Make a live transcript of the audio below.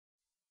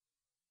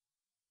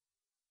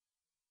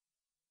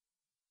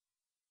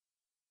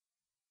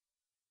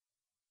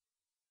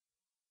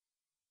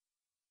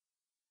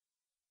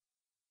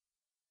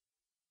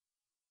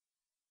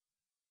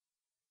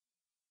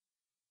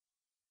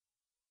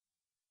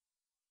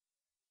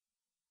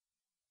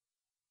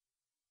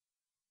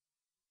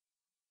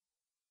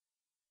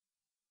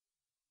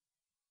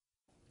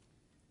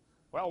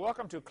Well,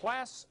 welcome to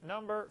class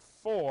number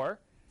 4.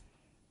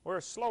 We're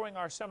slowing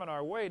our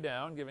seminar way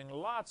down, giving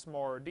lots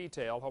more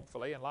detail,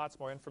 hopefully, and lots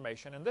more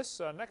information. In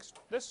this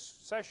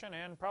session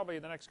and probably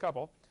the next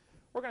couple,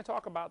 we're going to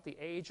talk about the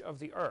age of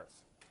the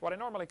Earth. What I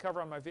normally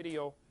cover on my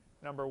video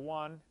number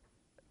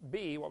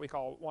 1B, what we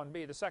call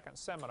 1B, the second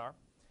seminar.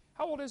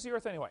 How old is the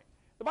Earth anyway?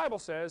 The Bible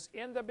says,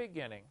 in the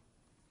beginning.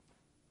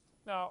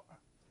 Now,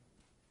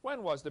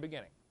 when was the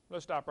beginning?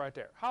 Let's stop right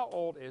there. How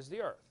old is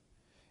the Earth?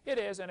 It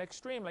is an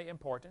extremely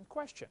important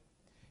question.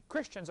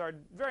 Christians are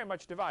very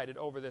much divided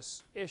over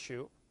this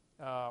issue.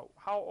 How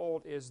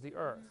old is the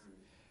Earth?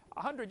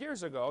 100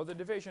 years ago, the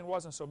division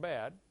wasn't so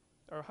bad,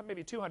 or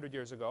maybe 200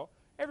 years ago.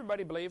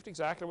 Everybody believed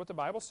exactly what the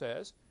Bible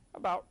says,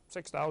 about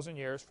 6,000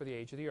 years for the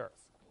age of the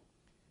Earth.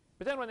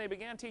 But then when they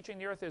began teaching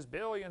the Earth is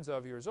billions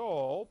of years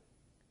old,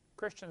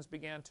 Christians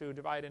began to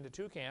divide into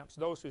two camps,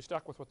 those who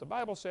stuck with what the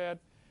Bible said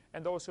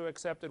and those who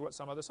accepted what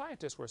some of the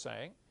scientists were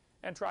saying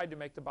and tried to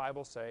make the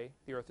Bible say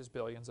the Earth is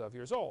billions of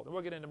years old. And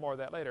we'll get into more of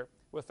that later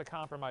with the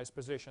compromise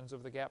positions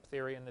of the gap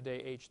theory and the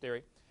day-age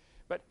theory.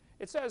 But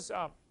it says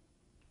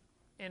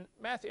in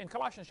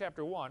Colossians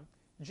chapter 1,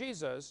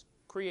 Jesus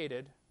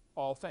created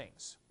all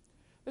things.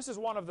 This is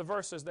one of the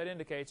verses that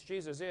indicates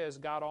Jesus is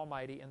God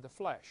Almighty in the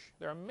flesh.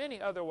 There are many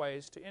other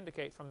ways to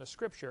indicate from the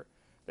Scripture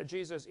that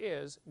Jesus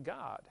is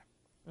God.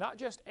 Not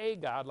just a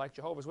God like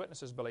Jehovah's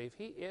Witnesses believe.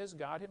 He is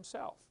God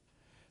Himself.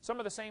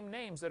 Some of the same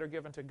names that are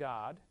given to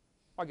God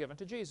are given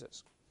to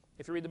Jesus.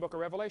 If you read the book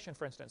of Revelation,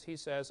 for instance, He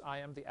says, I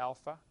am the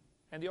Alpha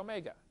and the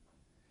Omega.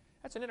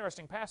 That's an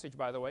interesting passage,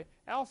 by the way.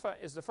 Alpha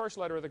is the first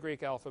letter of the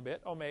Greek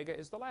alphabet. Omega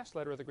is the last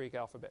letter of the Greek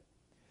alphabet.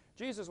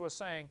 Jesus was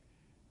saying,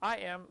 I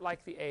am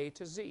like the A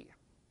to Z.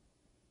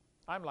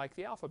 I'm like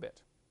the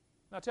alphabet.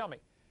 Now tell me,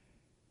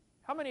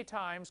 how many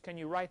times can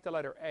you write the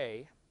letter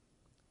A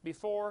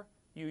before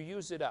you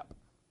use it up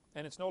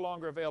and it's no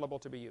longer available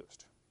to be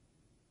used?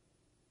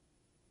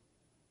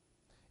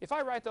 If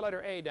I write the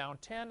letter A down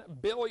 10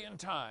 billion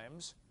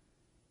times,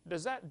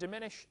 does that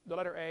diminish the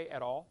letter A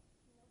at all?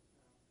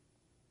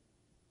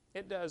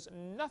 It does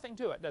nothing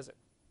to it, does it?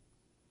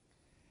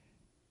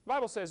 The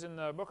Bible says in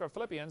the book of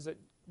Philippians that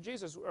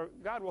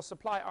God will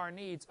supply our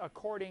needs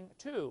according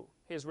to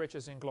His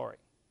riches in glory.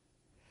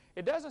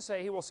 It doesn't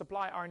say He will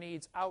supply our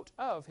needs out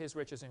of His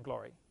riches in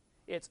glory.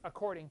 It's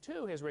according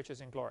to His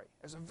riches in glory.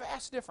 There's a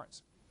vast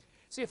difference.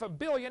 See, if a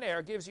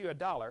billionaire gives you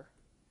 $1,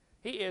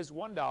 he is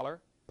 $1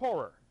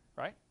 poorer,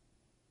 right?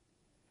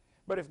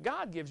 But if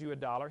God gives you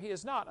 $1, He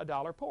is not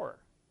 $1 poorer.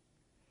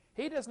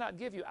 He does not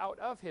give you out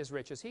of His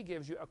riches. He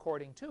gives you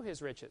according to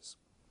His riches.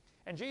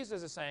 And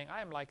Jesus is saying,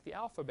 I am like the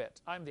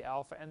alphabet. I'm the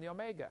Alpha and the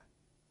Omega.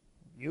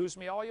 Use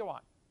me all you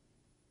want.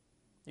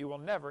 You will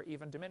never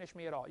even diminish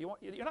me at all.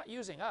 You're not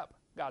using up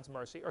God's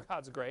mercy or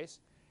God's grace.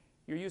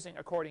 You're using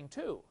according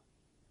to.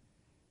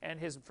 And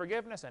His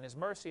forgiveness and His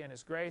mercy and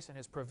His grace and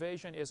His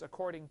provision is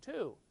according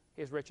to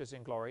His riches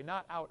in glory,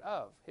 not out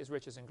of His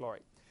riches in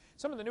glory.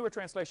 Some of the newer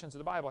translations of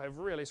the Bible have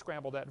really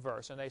scrambled that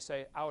verse, and they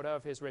say out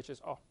of His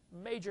riches. Oh,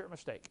 major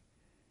mistake.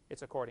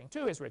 It's according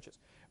to His riches.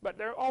 But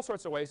there are all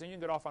sorts of ways, and you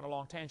can get off on a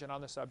long tangent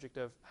on the subject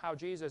of how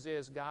Jesus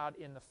is God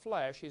in the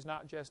flesh. He's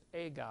not just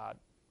a God.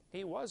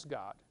 He was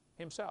God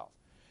Himself.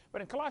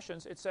 But in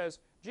Colossians, it says,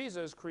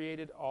 Jesus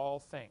created all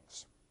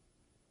things.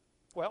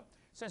 Well,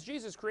 since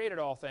Jesus created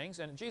all things,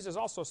 and Jesus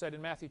also said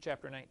in Matthew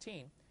chapter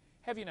 19,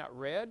 have you not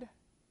read?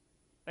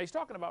 Now He's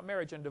talking about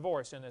marriage and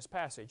divorce in this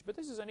passage, but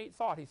this is a neat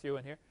thought He threw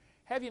in here.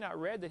 Have you not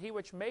read that He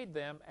which made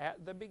them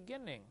at the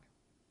beginning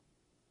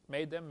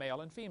made them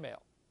male and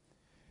female?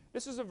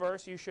 This is a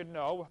verse you should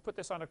know. We'll put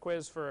this on a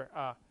quiz for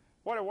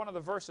what are one of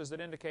the verses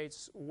that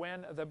indicates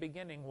when the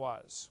beginning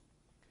was.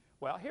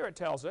 Well, here it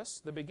tells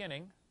us the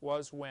beginning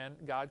was when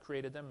God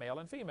created them male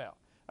and female.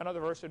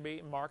 Another verse would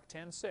be Mark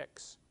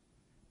 10:6.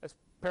 That's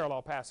a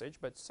parallel passage,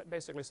 but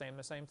basically saying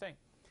the same thing.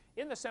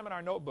 In the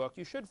seminar notebook,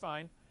 you should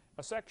find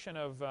a section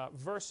of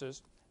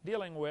verses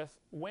dealing with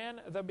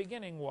when the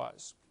beginning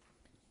was.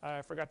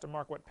 I forgot to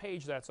mark what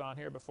page that's on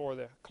here before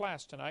the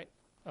class tonight.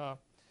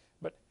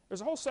 But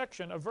there's a whole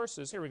section of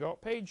verses. Here we go.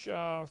 Page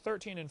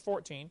 13 and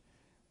 14.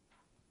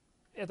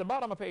 At the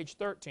bottom of page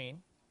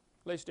 13,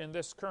 at least in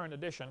this current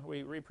edition,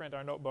 we reprint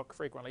our notebook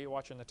frequently. You're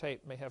watching the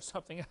tape may have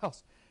something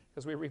else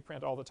because we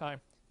reprint all the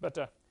time. But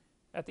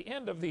at the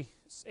end of the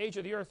Age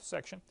of the Earth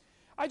section,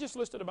 I just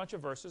listed a bunch of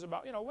verses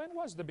about, when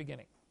was the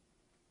beginning?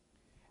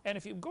 And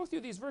if you go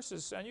through these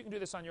verses, and you can do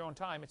this on your own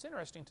time, it's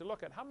interesting to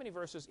look at how many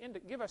verses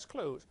give us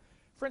clues.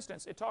 For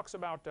instance, it talks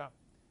about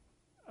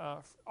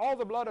all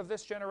the blood of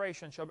this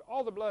generation,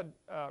 all the blood,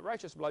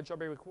 righteous blood shall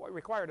be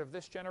required of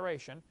this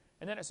generation.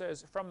 And then it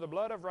says, from the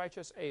blood of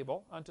righteous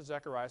Abel unto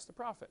Zacharias the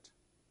prophet.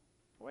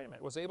 Wait a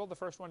minute, was Abel the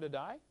first one to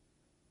die?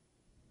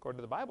 According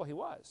to the Bible, he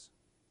was.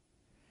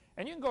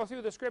 And you can go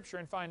through the Scripture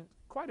and find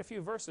quite a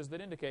few verses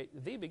that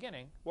indicate the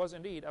beginning was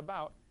indeed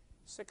about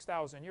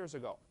 6,000 years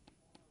ago.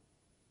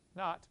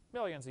 Not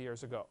millions of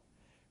years ago.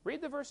 Read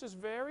the verses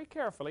very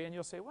carefully and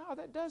you'll say, wow,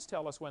 that does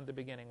tell us when the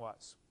beginning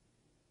was.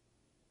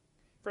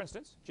 For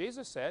instance,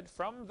 Jesus said,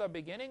 from the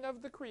beginning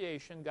of the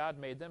creation, God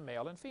made them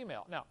male and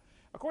female. Now,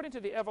 According to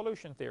the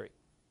evolution theory,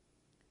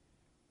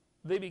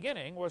 the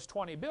beginning was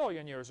 20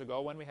 billion years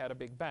ago when we had a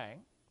big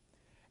bang.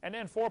 And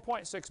then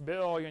 4.6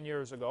 billion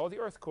years ago, the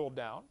earth cooled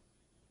down.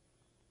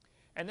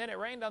 And then it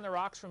rained on the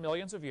rocks for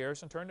millions of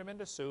years and turned them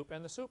into soup,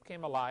 and the soup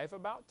came alive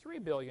about 3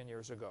 billion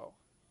years ago.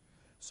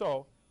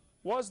 So,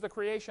 was the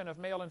creation of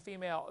male and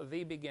female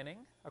the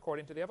beginning,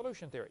 according to the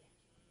evolution theory?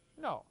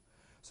 No.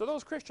 So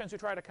those Christians who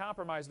try to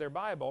compromise their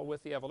Bible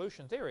with the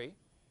evolution theory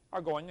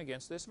are going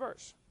against this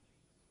verse.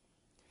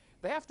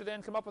 They have to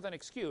then come up with an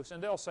excuse,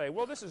 and they'll say,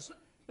 well, this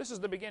is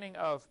the beginning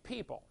of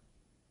people.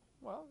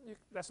 Well,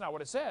 that's not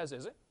what it says,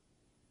 is it?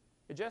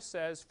 It just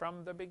says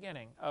from the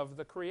beginning of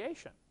the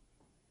creation,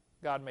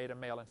 God made a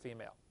male and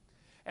female.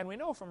 And we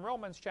know from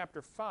Romans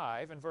chapter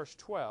 5 and verse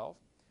 12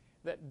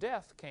 that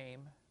death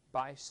came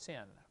by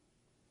sin.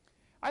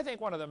 I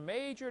think one of the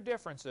major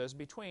differences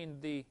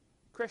between the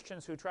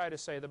Christians who try to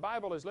say the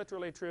Bible is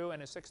literally true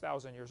and is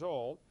 6,000 years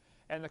old,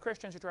 and the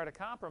Christians who try to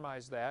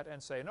compromise that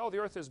and say, no, the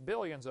earth is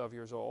billions of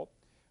years old,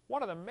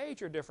 one of the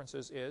major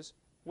differences is,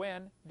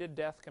 when did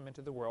death come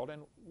into the world,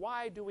 and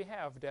why do we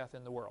have death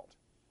in the world?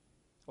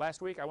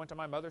 Last week I went to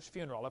my mother's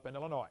funeral up in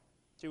Illinois.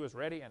 She was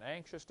ready and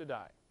anxious to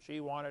die. She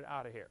wanted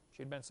out of here.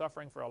 She'd been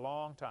suffering for a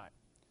long time.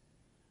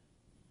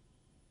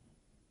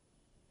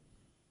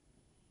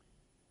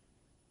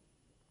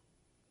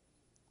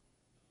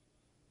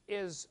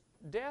 Is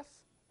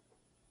death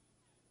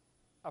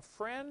a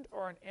friend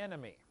or an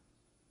enemy?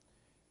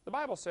 The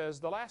Bible says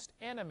the last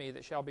enemy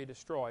that shall be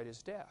destroyed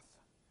is death.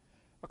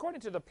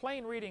 According to the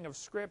plain reading of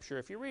Scripture,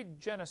 if you read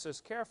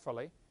Genesis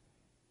carefully,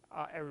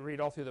 and read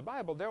all through the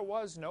Bible, there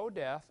was no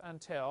death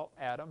until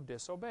Adam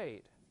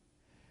disobeyed.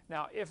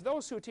 Now, if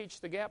those who teach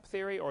the gap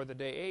theory or the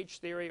day-age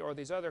theory or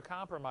these other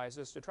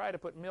compromises to try to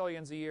put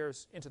millions of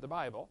years into the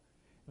Bible,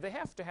 they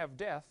have to have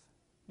death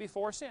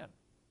before sin.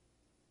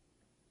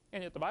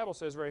 And yet the Bible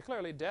says very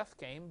clearly death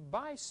came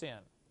by sin.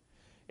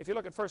 If you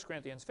look at 1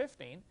 Corinthians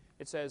 15,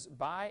 it says,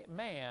 by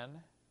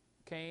man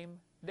came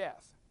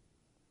death.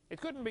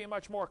 It couldn't be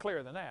much more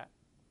clear than that.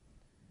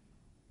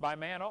 By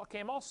man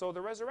came also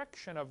the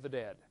resurrection of the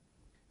dead.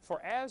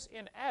 For as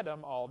in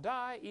Adam all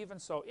die, even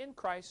so in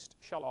Christ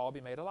shall all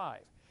be made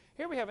alive.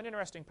 Here we have an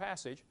interesting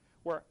passage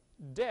where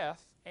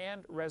death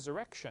and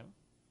resurrection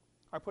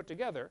are put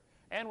together,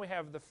 and we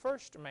have the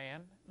first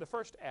man, the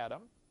first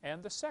Adam,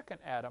 and the second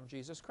Adam,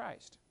 Jesus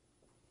Christ.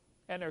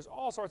 And there's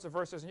all sorts of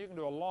verses, and you can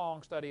do a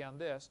long study on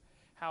this,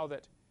 how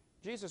that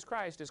Jesus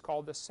Christ is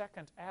called the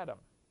second Adam.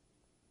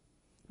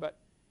 But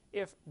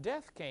if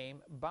death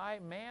came by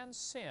man's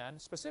sin,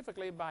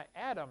 specifically by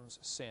Adam's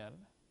sin,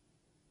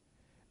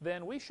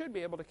 then we should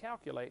be able to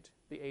calculate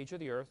the age of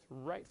the earth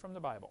right from the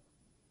Bible.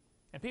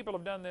 And people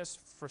have done this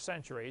for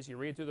centuries. You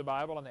read through the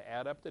Bible and they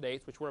add up the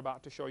dates, which we're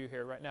about to show you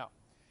here right now.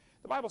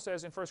 The Bible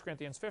says in 1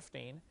 Corinthians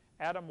 15,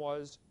 Adam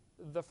was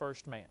the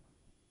first man.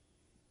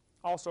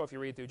 Also, if you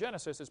read through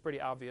Genesis, it's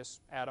pretty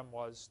obvious Adam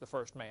was the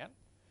first man.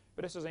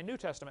 But this is a New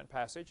Testament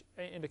passage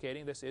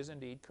indicating this is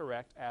indeed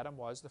correct. Adam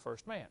was the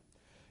first man.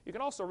 You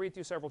can also read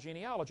through several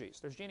genealogies.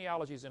 There's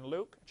genealogies in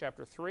Luke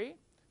chapter 3.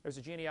 There's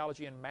a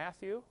genealogy in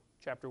Matthew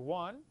chapter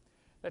 1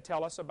 that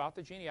tell us about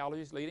the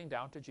genealogies leading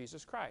down to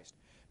Jesus Christ.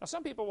 Now,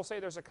 some people will say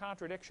there's a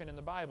contradiction in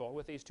the Bible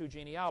with these two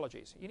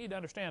genealogies. You need to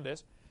understand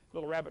this. A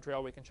little rabbit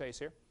trail we can chase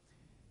here.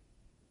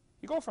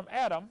 You go from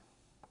Adam,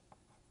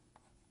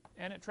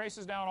 and it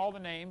traces down all the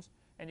names,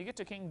 and you get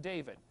to King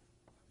David.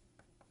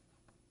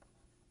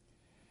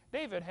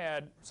 David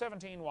had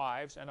 17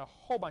 wives and a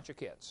whole bunch of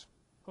kids.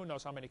 Who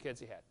knows how many kids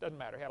he had? Doesn't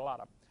matter. He had a lot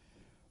of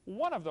them.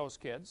 One of those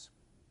kids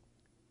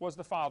was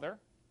the father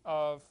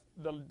of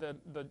the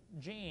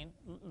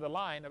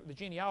line of the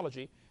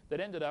genealogy that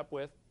ended up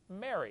with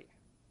Mary.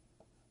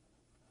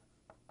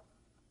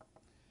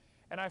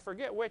 And I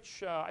forget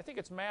which, I think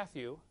it's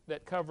Matthew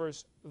that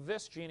covers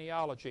this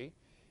genealogy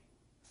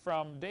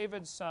from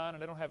David's son,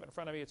 and I don't have it in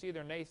front of me, it's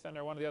either Nathan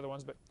or one of the other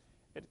ones, but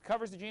it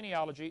covers the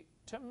genealogy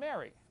to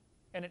Mary.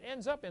 And it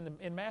ends up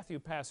in Matthew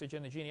passage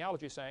in the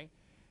genealogy saying,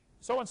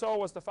 so-and-so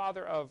was the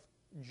father of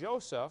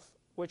Joseph,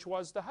 which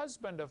was the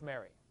husband of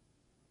Mary.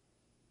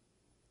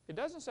 It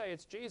doesn't say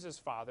it's Jesus'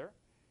 father.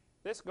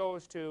 This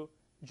goes to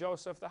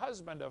Joseph, the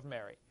husband of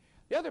Mary.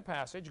 The other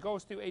passage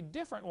goes through a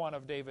different one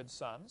of David's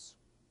sons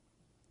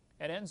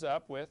and ends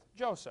up with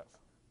Joseph.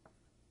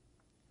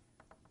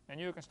 And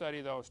you can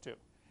study those too.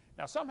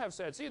 Now, some have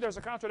said, see, there's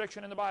a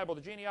contradiction in the Bible.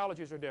 The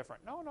genealogies are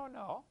different. No, no,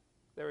 no.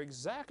 They're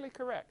exactly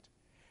correct.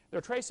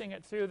 They're tracing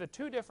it through the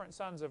two different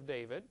sons of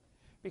David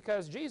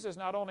because Jesus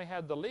not only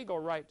had the legal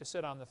right to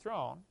sit on the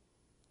throne,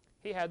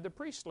 he had the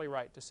priestly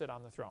right to sit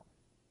on the throne.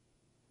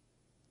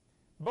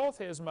 Both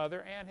his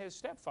mother and his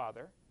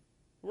stepfather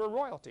were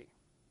royalty.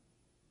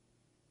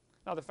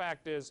 Now, the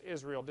fact is,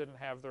 Israel didn't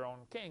have their own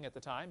king at the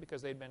time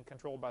because they'd been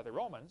controlled by the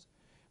Romans.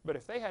 But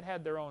if they had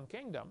had their own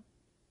kingdom,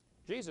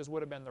 Jesus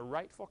would have been the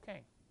rightful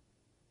king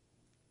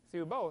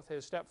through both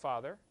his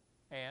stepfather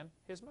and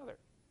his mother.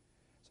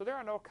 So there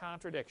are no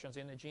contradictions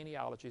in the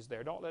genealogies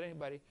there. Don't let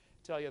anybody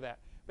tell you that.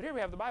 But here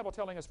we have the Bible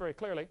telling us very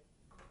clearly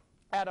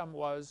Adam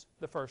was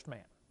the first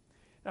man.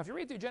 Now, if you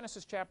read through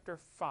Genesis chapter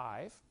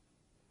 5,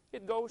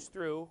 it goes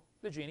through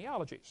the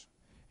genealogies.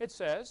 It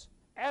says,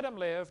 Adam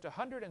lived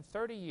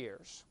 130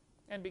 years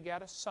and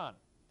begat a son.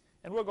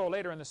 And we'll go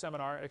later in the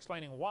seminar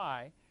explaining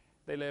why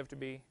they lived to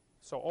be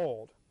so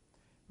old.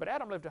 But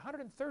Adam lived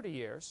 130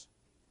 years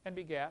and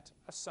begat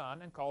a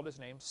son and called his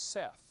name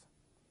Seth.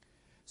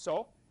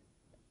 So,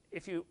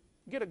 if you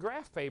get a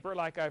graph paper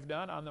like I've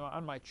done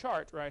on my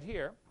chart right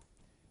here,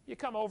 you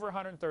come over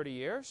 130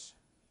 years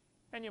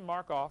and you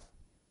mark off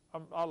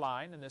a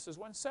line, and this is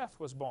when Seth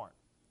was born.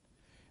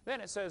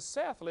 Then it says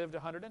Seth lived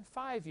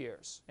 105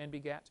 years and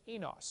begat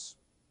Enos.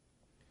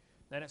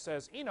 Then it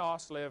says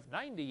Enos lived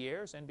 90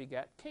 years and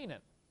begat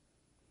Canaan.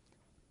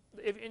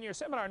 In your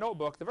seminar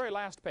notebook, the very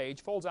last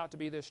page folds out to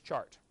be this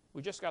chart.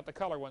 We just got the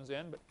color ones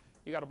in, but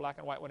you got a black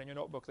and white one in your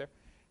notebook there.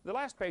 The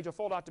last page will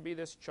fold out to be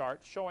this chart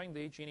showing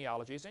the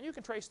genealogies, and you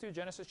can trace through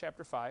Genesis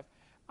chapter 5.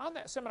 On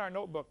that seminar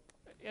notebook,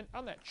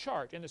 on that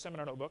chart in the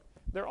seminar notebook,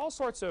 there are all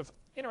sorts of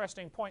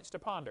interesting points to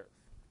ponder.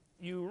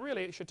 You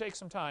really should take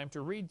some time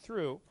to read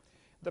through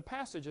the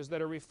passages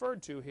that are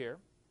referred to here.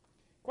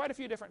 Quite a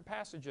few different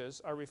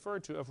passages are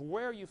referred to of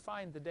where you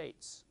find the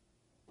dates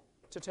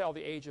to tell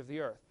the age of the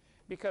earth.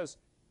 Because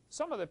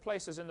some of the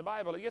places in the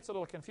Bible, it gets a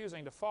little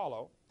confusing to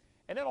follow.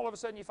 And then all of a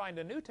sudden you find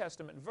a New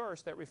Testament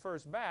verse that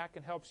refers back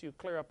and helps you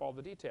clear up all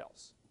the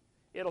details.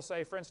 It'll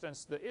say, for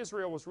instance, that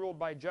Israel was ruled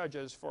by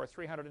judges for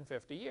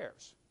 350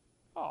 years.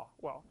 Oh,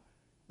 well,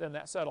 then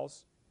that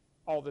settles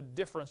all the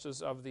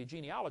differences of the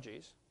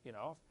genealogies, you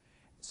know.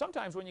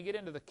 Sometimes when you get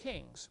into the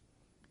kings,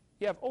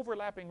 you have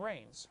overlapping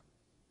reigns.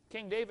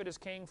 King David is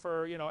king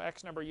for, you know,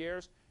 X number of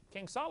years.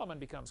 King Solomon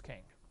becomes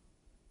king.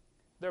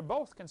 They're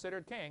both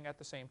considered king at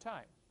the same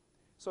time.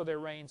 So their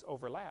reigns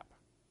overlap.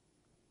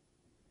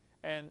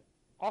 And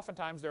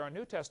oftentimes there are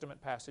New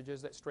Testament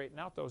passages that straighten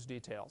out those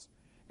details.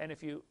 And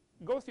if you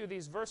go through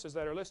these verses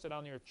that are listed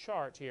on your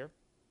chart here,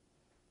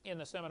 in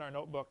the seminar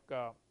notebook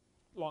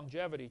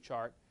longevity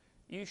chart,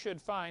 you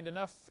should find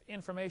enough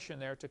information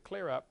there to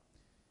clear up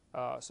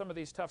some of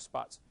these tough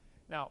spots.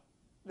 Now,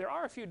 there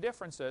are a few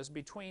differences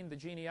between the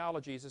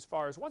genealogies as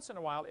far as once in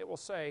a while it will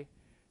say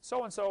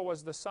so-and-so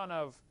was the son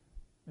of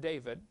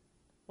David,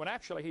 when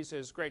actually he's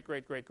his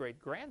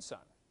great-great-great-great-grandson.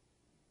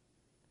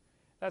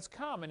 That's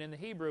common in the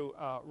Hebrew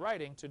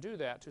writing to do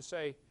that, to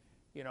say,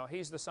 you know,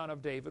 he's the son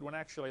of David, when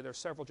actually there's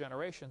several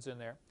generations in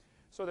there.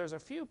 So there's a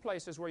few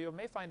places where you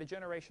may find a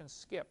generation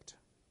skipped.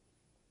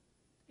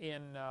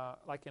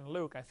 Like in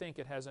Luke, I think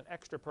it has an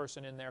extra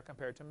person in there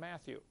compared to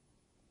Matthew.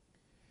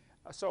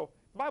 So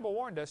the Bible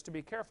warned us to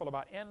be careful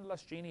about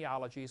endless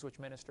genealogies which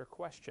minister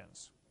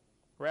questions,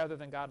 rather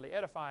than godly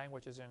edifying,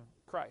 which is in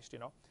Christ, you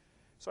know.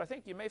 So I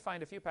think you may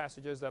find a few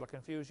passages that will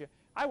confuse you.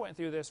 I went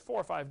through this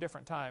 4 or 5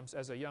 different times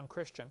as a young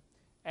Christian,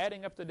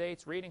 adding up the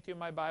dates, reading through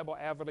my Bible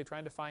avidly,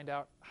 trying to find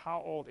out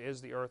how old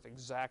is the earth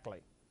exactly.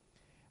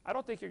 I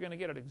don't think you're going to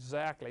get it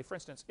exactly. For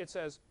instance, it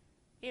says,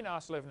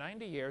 Enos lived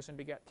 90 years and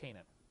begat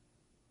Canaan.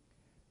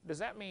 Does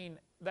that mean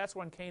that's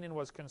when Canaan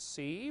was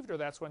conceived, or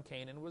that's when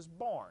Canaan was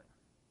born?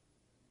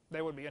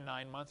 There would be a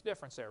 9-month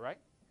difference there, right?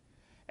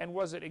 And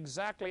was it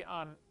exactly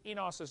on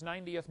Enos's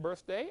 90th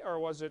birthday,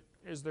 or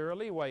is there a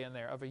leeway in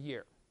there of a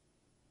year?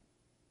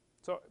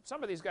 So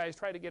some of these guys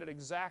try to get it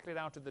exactly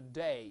down to the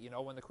day, you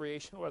know, when the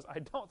creation was. I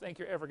don't think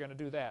you're ever going to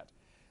do that.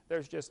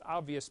 There's just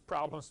obvious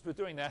problems with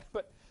doing that.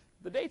 But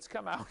the dates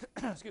come out,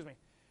 excuse me,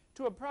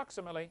 to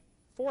approximately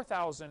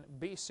 4000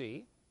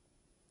 BC,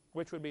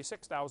 which would be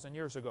 6,000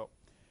 years ago.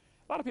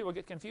 A lot of people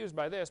get confused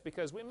by this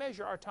because we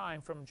measure our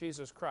time from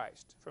Jesus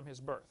Christ, from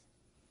his birth.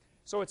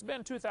 So it's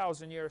been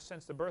 2,000 years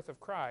since the birth of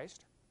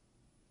Christ,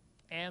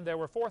 and there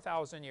were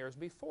 4,000 years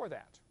before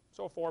that.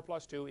 So 4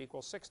 plus 2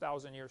 equals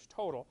 6,000 years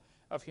total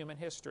of human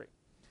history.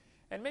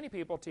 And many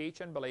people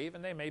teach and believe,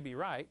 and they may be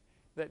right,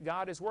 that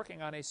God is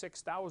working on a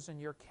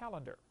 6,000-year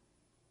calendar,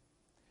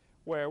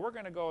 where we're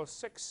going to go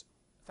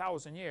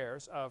 6,000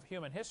 years of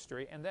human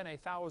history and then a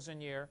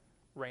 1,000-year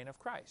reign of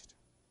Christ,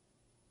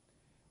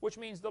 which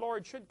means the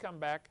Lord should come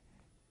back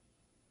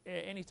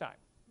anytime.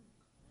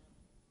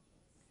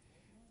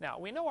 Now,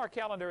 we know our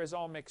calendar is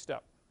all mixed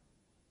up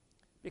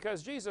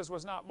because Jesus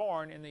was not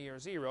born in the year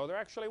 0. There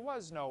actually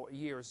was no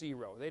year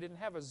 0. They didn't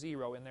have a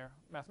 0 in their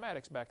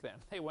mathematics back then.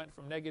 They went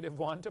from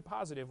 -1 to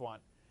 +1.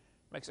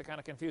 Makes it kind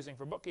of confusing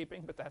for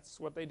bookkeeping, but that's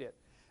what they did.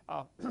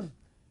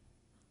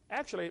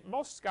 Actually,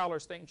 most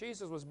scholars think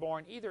Jesus was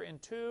born either in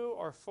 2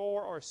 or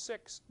 4 or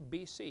 6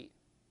 BC.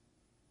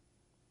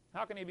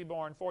 How can he be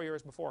born 4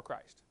 years before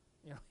Christ?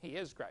 You know, he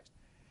is Christ.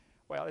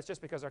 Well, it's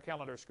just because our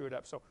calendar is screwed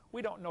up, so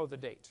we don't know the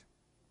date.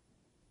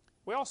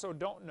 We also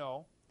don't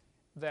know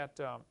that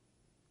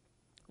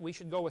we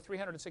should go with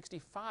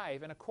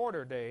 365 and a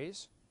quarter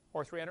days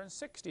or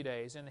 360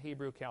 days in the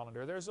Hebrew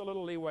calendar. There's a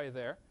little leeway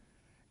there.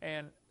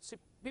 And see,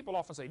 people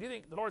often say, do you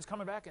think the Lord's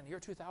coming back in the year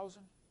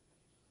 2000?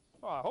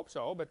 Well, I hope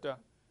so, but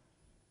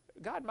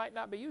God might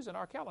not be using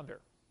our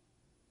calendar.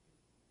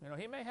 You know,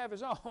 he may have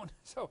his own.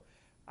 So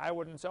I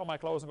wouldn't sell my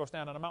clothes and go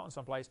stand on a mountain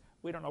someplace.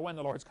 We don't know when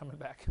the Lord's coming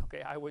back.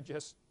 Okay, I would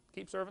just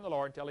keep serving the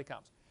Lord until he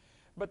comes.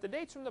 But the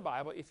dates from the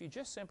Bible, if you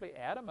just simply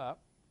add them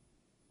up,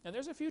 and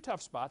there's a few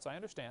tough spots, I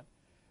understand,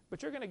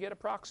 but you're going to get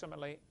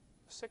approximately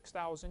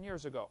 6,000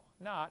 years ago,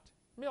 not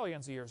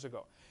millions of years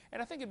ago.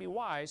 And I think it'd be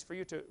wise for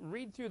you to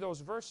read through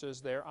those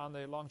verses there on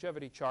the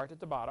longevity chart at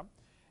the bottom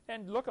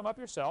and look them up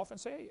yourself and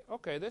say,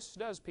 okay, this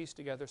does piece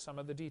together some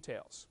of the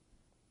details.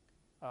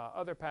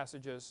 Other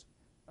passages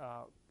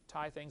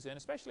tie things in,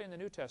 especially in the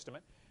New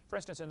Testament. For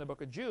instance, in the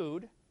book of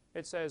Jude,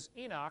 it says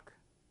Enoch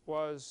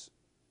was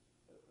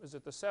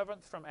it the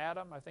seventh from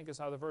Adam? I think is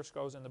how the verse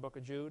goes in the book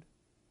of Jude.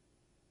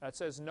 It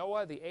says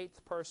Noah, the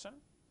eighth person.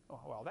 Oh,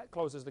 well, that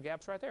closes the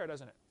gaps right there,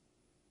 doesn't it?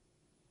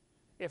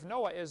 If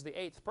Noah is the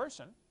eighth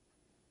person,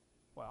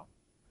 well,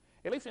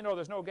 at least we know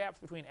there's no gaps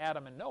between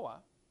Adam and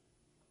Noah.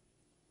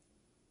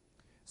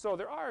 So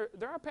there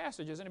are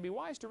passages, and it'd be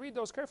wise to read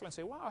those carefully and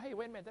say, wow, hey,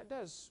 wait a minute, that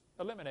does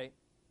eliminate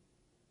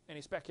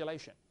any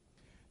speculation.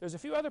 There's a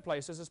few other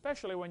places,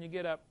 especially when you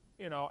get up,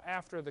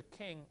 after the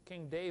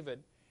King David.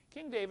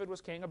 King David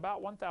was king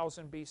about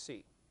 1000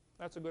 BC.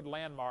 That's a good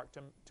landmark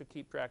to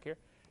keep track here.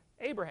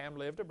 Abraham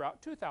lived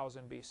about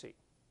 2000 BC.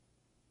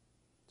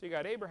 So you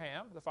got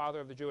Abraham, the father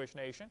of the Jewish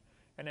nation,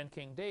 and then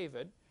King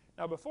David.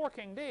 Now before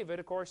King David,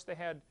 of course, they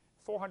had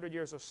 400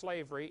 years of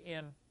slavery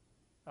in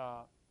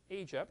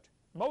Egypt.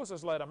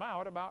 Moses led them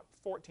out about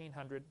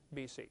 1400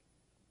 BC.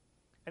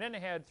 And then they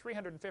had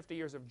 350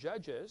 years of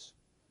judges.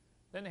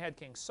 Then they had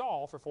King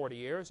Saul for 40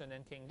 years, and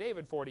then King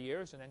David 40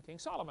 years, and then King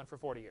Solomon for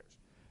 40 years.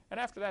 And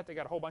after that, they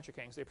got a whole bunch of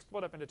kings. They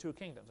split up into two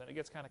kingdoms, and it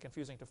gets kind of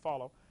confusing to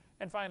follow.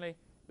 And finally,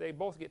 they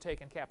both get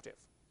taken captive.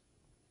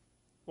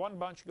 One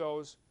bunch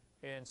goes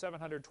in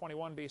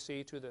 721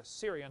 BC to the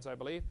Syrians, I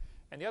believe,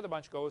 and the other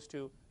bunch goes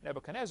to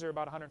Nebuchadnezzar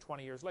about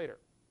 120 years later,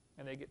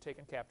 and they get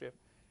taken captive.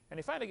 And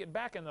they finally get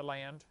back in the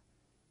land,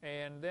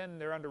 and then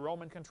they're under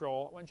Roman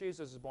control when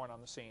Jesus is born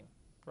on the scene,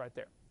 right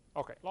there.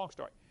 Okay, long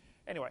story.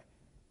 Anyway,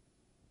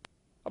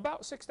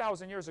 about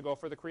 6,000 years ago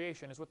for the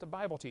creation is what the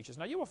Bible teaches.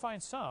 Now you will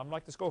find some,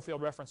 like the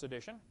Schofield Reference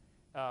Edition,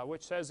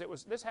 which says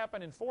this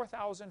happened in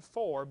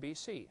 4004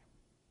 BC.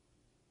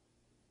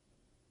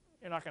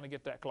 You're not going to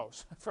get that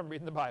close from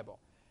reading the Bible.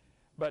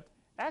 But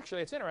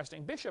actually, it's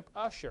interesting. Bishop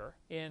Ussher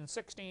in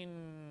 16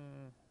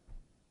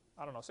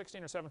 or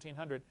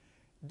 1700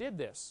 did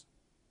this.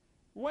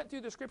 Went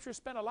through the Scriptures,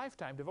 spent a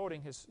lifetime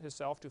devoting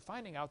himself to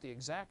finding out the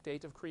exact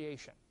date of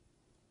creation.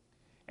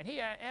 And he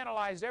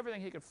analyzed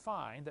everything he could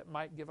find that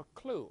might give a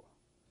clue.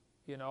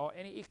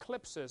 Any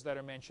eclipses that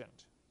are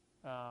mentioned,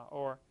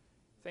 or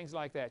things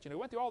like that. He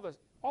went through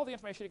all the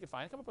information he could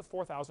find and came up with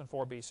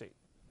 4004 BC.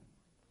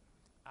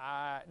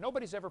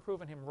 Nobody's ever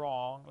proven him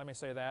wrong, let me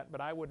say that,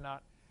 but I would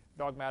not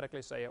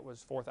dogmatically say it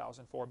was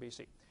 4004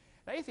 BC.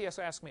 Now, atheists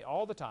ask me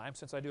all the time,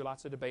 since I do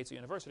lots of debates at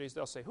universities,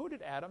 they'll say, who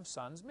did Adam's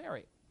sons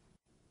marry?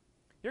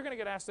 You're going to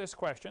get asked this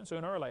question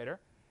sooner or later.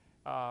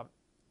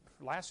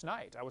 Last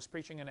night, I was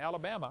preaching in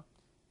Alabama,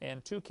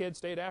 and two kids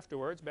stayed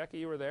afterwards. Becky,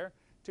 you were there.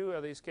 Two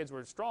of these kids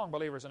were strong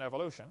believers in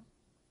evolution,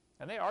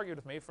 and they argued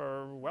with me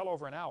for well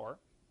over an hour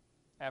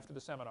after the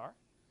seminar.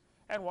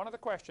 And one of the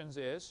questions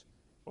is,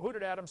 well, who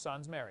did Adam's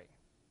sons marry?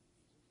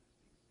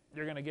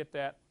 You're going to get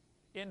that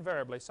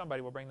invariably.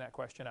 Somebody will bring that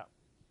question up.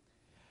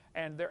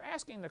 And they're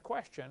asking the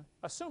question,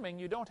 assuming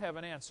you don't have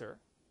an answer,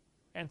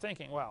 and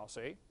thinking, well,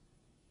 see,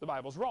 the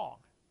Bible's wrong.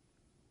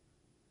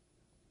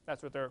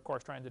 That's what they're, of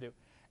course, trying to do.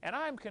 And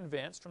I'm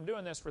convinced, from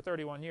doing this for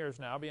 31 years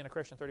now, being a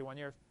Christian 31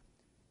 years,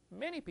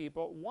 many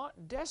people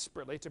want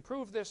desperately to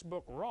prove this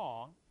book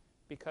wrong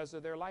because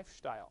of their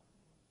lifestyle.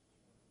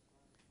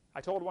 I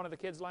told one of the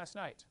kids last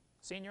night,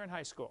 senior in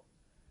high school.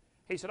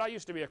 He said, I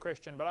used to be a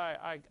Christian, but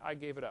I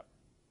gave it up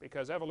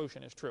because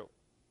evolution is true.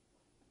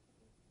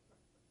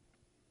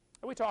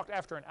 And we talked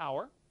after an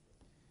hour.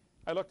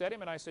 I looked at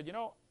him and I said,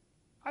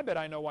 I bet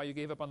I know why you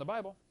gave up on the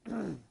Bible.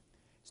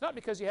 It's not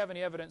because you have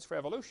any evidence for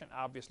evolution,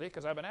 obviously,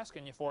 because I've been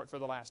asking you for it for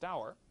the last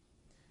hour.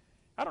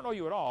 I don't know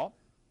you at all,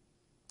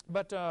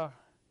 but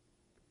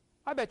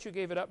I bet you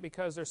gave it up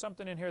because there's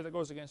something in here that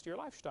goes against your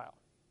lifestyle.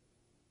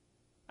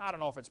 I don't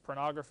know if it's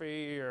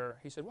pornography or...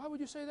 He said, why would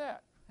you say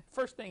that?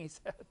 First thing he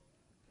said.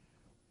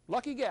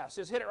 Lucky guess.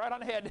 Just hit it right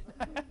on the head.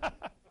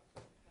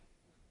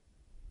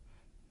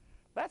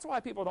 That's why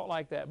people don't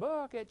like that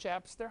book. It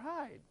chaps their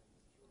hide.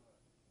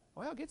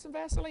 Well, get some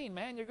Vaseline,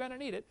 man. You're going to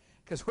need it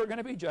because we're going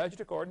to be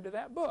judged according to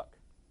that book,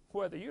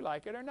 whether you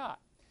like it or not.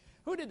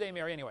 Who did they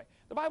marry anyway?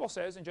 The Bible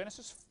says in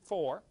Genesis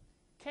 4,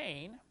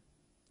 Cain,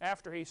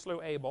 after he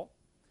slew Abel,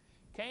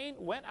 Cain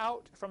went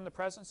out from the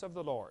presence of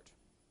the Lord.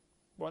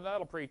 Well,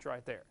 that'll preach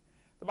right there.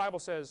 The Bible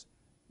says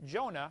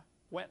Jonah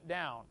went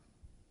down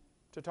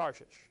to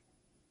Tarshish.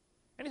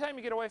 Anytime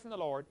you get away from the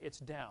Lord, it's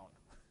down.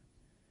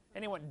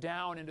 Then he went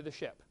down into the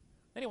ship.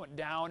 Then he went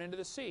down into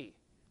the sea.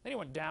 Then he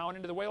went down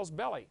into the whale's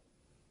belly.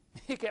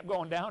 He kept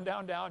going down,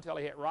 down, down until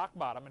he hit rock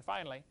bottom. And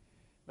finally,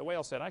 the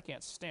whale said, I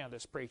can't stand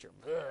this preacher.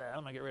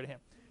 I'm going to get rid of him.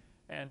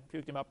 And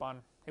puked him up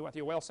on, he went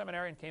to a whale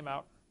seminary and came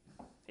out.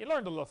 He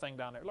learned a little thing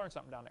down there, learned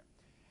something down there.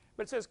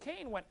 But it says,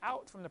 Cain went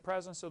out from the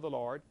presence of the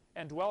Lord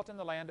and dwelt in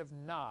the land of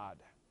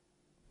Nod,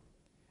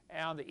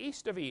 on the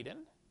east of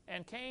Eden,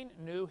 and Cain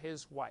knew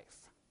his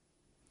wife.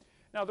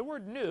 Now, the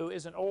word knew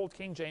is an old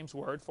King James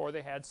word for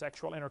they had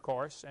sexual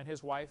intercourse, and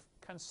his wife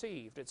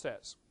conceived, it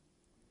says.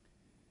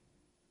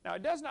 Now,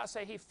 it does not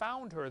say he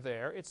found her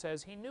there. It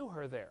says he knew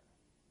her there.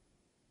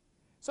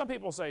 Some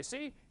people say,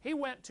 see, he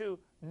went to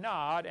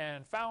Nod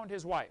and found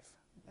his wife.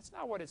 That's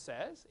not what it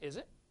says, is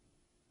it?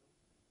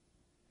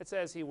 It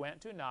says he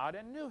went to Nod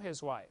and knew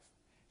his wife.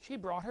 He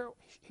brought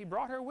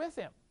her with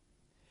him.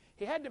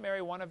 He had to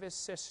marry one of his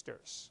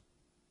sisters.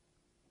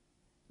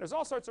 There's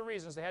all sorts of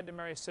reasons they had to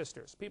marry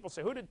sisters. People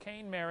say, who did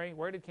Cain marry?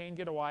 Where did Cain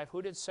get a wife?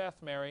 Who did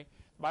Seth marry?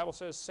 The Bible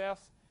says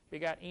Seth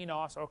begot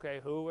Enos. Okay,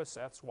 who was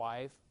Seth's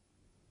wife?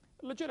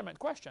 Legitimate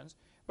questions,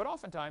 but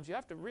oftentimes you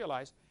have to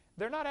realize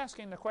they're not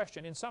asking the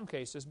question in some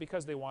cases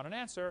because they want an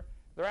answer.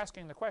 They're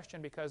asking the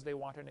question because they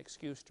want an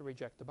excuse to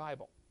reject the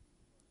Bible.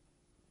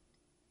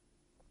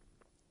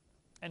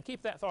 And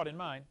keep that thought in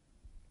mind.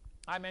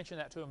 I mention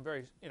that to them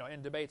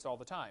in debates all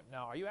the time.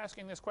 Now, are you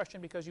asking this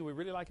question because you would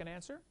really like an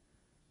answer,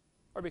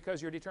 or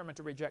because you're determined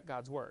to reject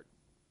God's Word?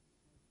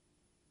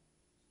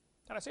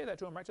 And I say that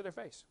to them right to their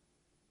face.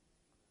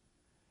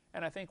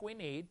 And I think we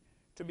need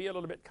to be a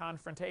little bit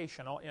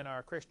confrontational in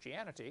our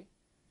Christianity.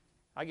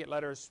 I get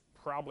letters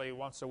probably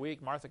once a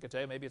week. Martha could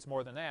tell you, maybe it's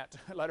more than that,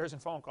 letters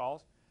and phone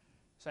calls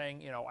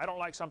saying, I don't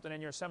like something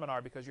in your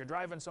seminar because you're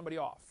driving somebody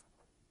off.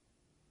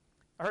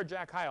 I heard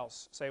Jack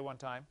Hiles say one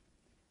time,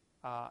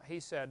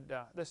 he said,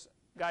 this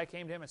guy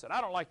came to him and said,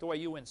 I don't like the way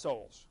you win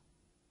souls.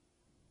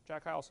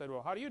 Jack Hiles said,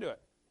 well, how do you do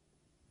it?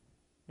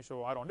 He said,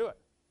 well, I don't do it.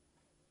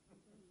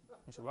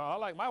 He said, well, I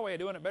like my way of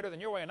doing it better than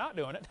your way of not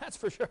doing it, that's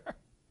for sure.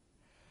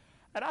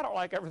 And I don't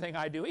like everything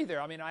I do either.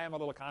 I mean, I am a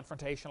little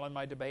confrontational in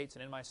my debates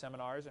and in my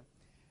seminars. And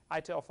I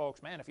tell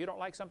folks, man, if you don't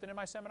like something in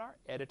my seminar,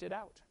 edit it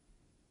out.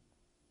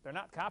 They're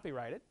not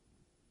copyrighted.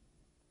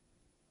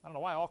 I don't know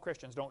why all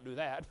Christians don't do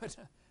that, but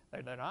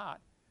they're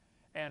not.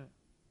 And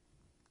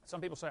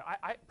some people say,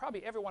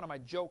 probably every one of my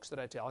jokes that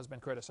I tell has been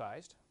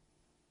criticized.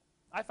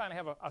 I finally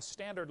have a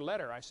standard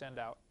letter I send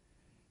out.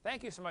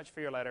 Thank you so much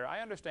for your letter.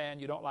 I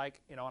understand you don't like,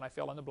 and I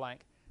fill in the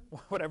blank,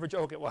 whatever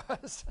joke it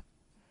was.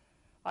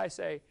 I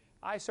say,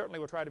 I certainly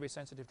will try to be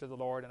sensitive to the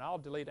Lord, and I'll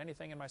delete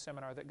anything in my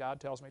seminar that God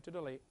tells me to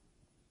delete.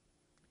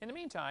 In the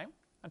meantime,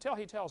 until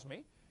He tells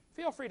me,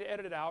 feel free to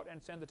edit it out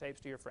and send the tapes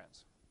to your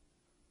friends.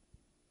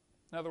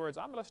 In other words,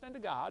 I'm listening to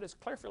God as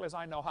clearly as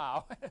I know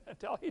how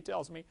until He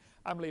tells me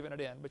I'm leaving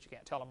it in, but you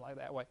can't tell Him like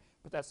that way.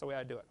 But that's the way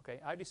I do it,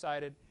 okay? I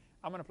decided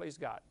I'm going to please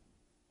God,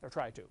 or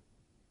try to.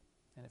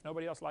 And if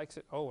nobody else likes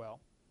it, oh well.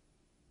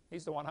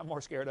 He's the one I'm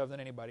more scared of than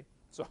anybody.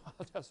 So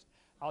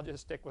I'll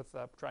just stick with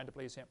trying to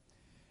please Him.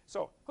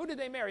 So, who did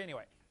they marry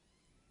anyway?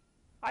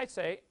 I'd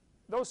say,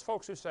 those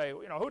folks who say,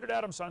 who did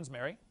Adam's sons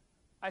marry?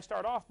 I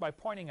start off by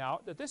pointing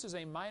out that this is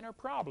a minor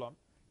problem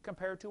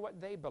compared to what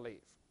they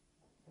believe.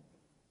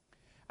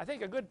 I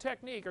think a good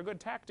technique or good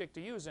tactic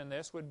to use in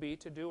this would be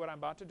to do what I'm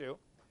about to do.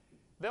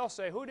 They'll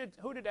say, who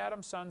did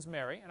Adam's sons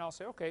marry? And I'll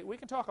say, okay, we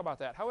can talk about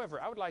that. However,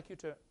 I would like you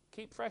to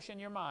keep fresh in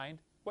your mind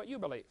what you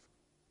believe.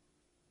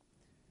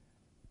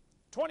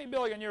 20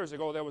 billion years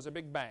ago, there was a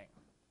big bang.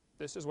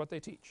 This is what they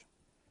teach.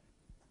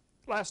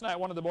 Last night,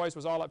 one of the boys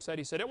was all upset.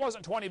 He said, it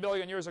wasn't 20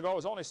 billion years ago, it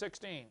was only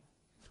 16.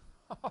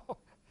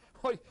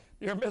 Well,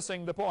 you're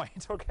missing the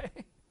point, okay?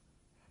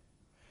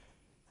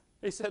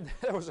 He said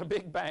there was a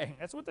big bang.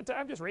 That's what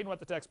I'm just reading what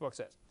the textbook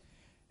says.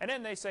 And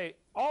then they say,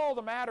 all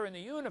the matter in the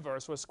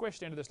universe was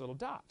squished into this little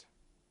dot.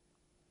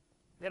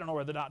 They don't know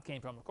where the dot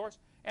came from, of course.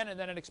 And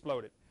then it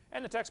exploded.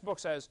 And the textbook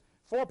says,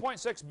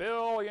 4.6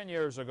 billion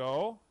years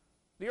ago,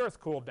 the Earth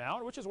cooled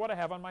down, which is what I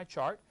have on my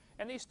chart.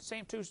 And these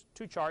same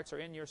two charts are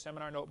in your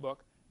seminar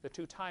notebook, the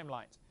two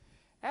timelines.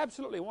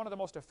 Absolutely one of the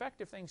most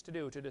effective things to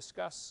do to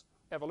discuss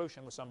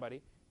evolution with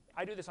somebody.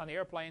 I do this on the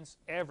airplanes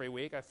every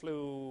week. I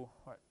flew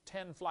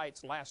 10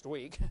 flights last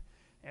week.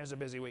 It was a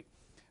busy week.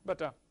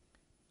 But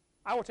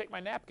I will take my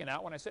napkin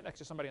out when I sit next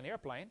to somebody in the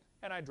airplane,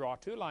 and I draw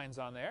 2 lines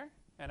on there,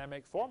 and I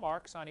make 4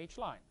 marks on each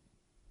line.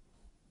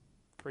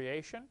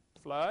 Creation,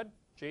 flood,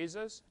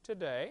 Jesus,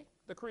 today,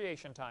 the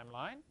creation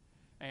timeline,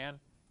 and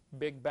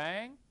Big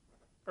Bang,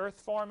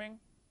 Earth forming,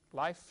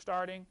 life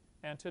starting,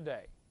 and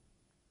today.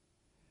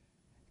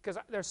 Because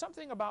there's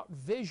something about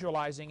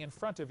visualizing in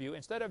front of you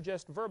instead of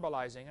just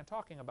verbalizing and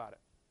talking about it.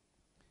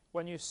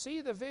 When you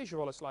see the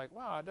visual, it's like,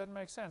 wow, it doesn't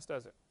make sense,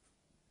 does it?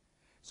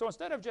 So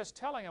instead of just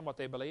telling them what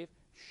they believe,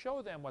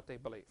 show them what they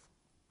believe.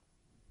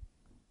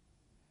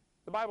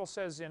 The Bible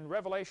says in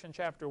Revelation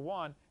chapter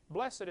 1,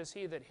 blessed is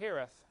he that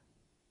heareth,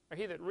 or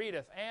he that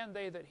readeth, and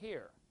they that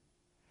hear.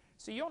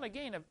 See, you only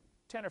gain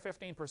 10 or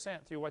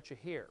 15% through what you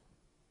hear.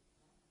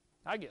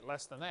 I get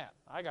less than that.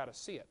 I got to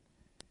see it.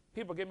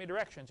 People give me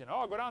directions,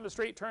 oh, go down the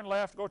street, turn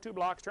left, go 2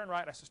 blocks, turn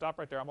right. I say, stop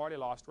right there, I'm already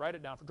lost. Write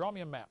it down. Draw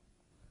me a map.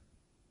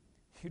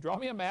 You draw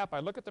me a map, I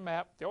look at the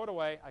map, throw it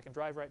away, I can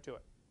drive right to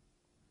it.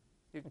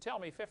 You can tell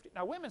me 50.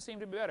 Now, women seem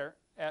to be better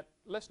at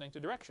listening to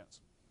directions.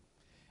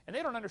 And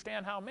they don't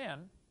understand how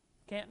men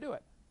can't do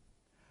it.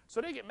 So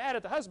they get mad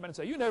at the husband and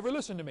say, you never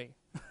listen to me.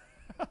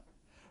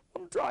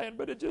 I'm trying,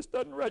 but it just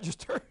doesn't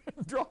register.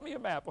 Draw me a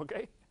map,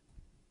 okay?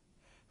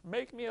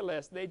 Make me a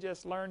list. They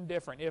just learn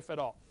different, if at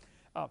all.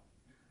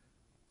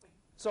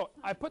 So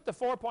I put the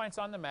 4 points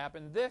on the map,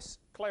 and this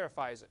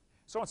clarifies it.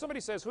 So when somebody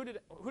says, who did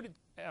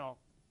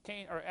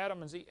Cain or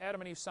Adam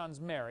and Eve's sons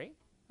marry?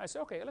 I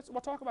say, okay,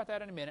 we'll talk about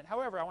that in a minute.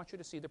 However, I want you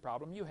to see the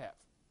problem you have.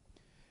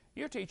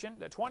 You're teaching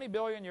that 20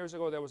 billion years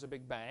ago there was a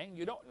big bang.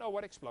 You don't know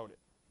what exploded.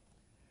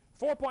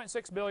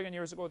 4.6 billion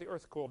years ago the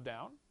earth cooled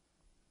down,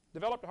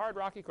 developed a hard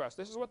rocky crust.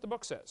 This is what the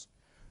book says.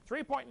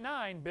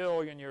 3.9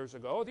 billion years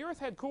ago the earth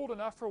had cooled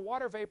enough for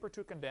water vapor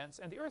to condense,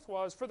 and the earth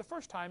was for the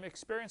first time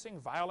experiencing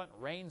violent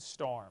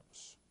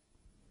rainstorms.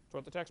 That's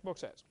what the textbook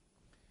says.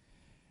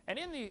 And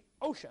in the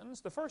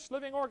oceans the first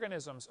living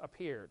organisms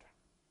appeared.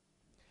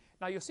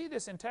 Now you'll see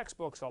this in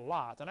textbooks a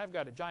lot, and I've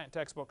got a giant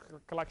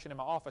textbook collection in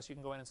my office. You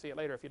can go in and see it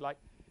later if you'd like.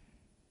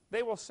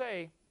 They will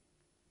say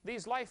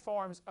these life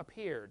forms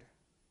appeared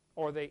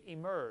or they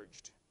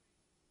emerged.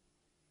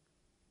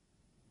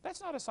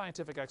 That's not a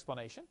scientific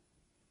explanation.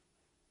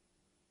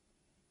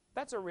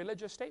 That's a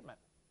religious statement.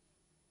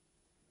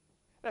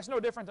 That's no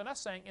different than us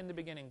saying in the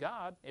beginning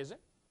God, is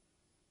it?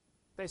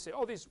 They say,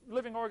 oh, these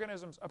living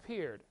organisms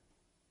appeared.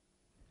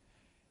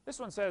 This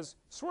one says,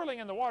 swirling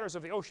in the waters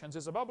of the oceans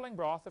is a bubbling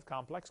broth of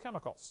complex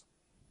chemicals.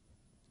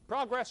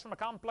 Progress from a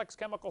complex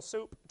chemical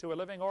soup to a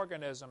living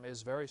organism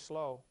is very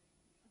slow.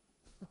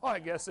 Well, I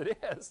guess it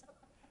is.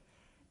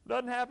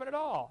 Doesn't happen at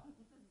all.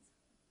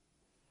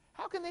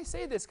 How can they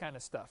say this kind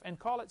of stuff and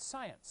call it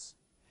science?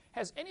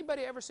 Has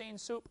anybody ever seen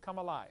soup come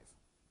alive?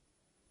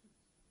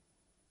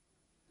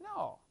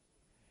 No.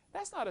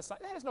 That's not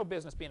that has no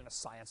business being in a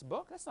science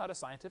book. That's not a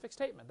scientific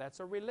statement. That's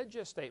a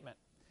religious statement.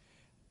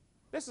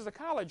 This is a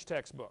college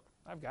textbook.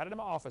 I've got it in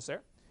my office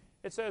there.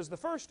 It says the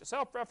first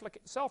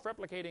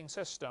self-replicating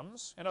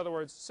systems, in other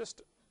words,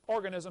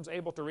 organisms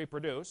able to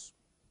reproduce,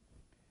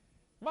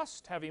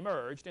 must have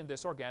emerged in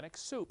this organic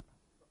soup.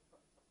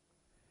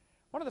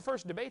 One of the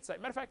first debates,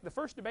 matter of fact, the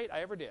first debate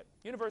I ever did,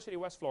 University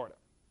of West Florida.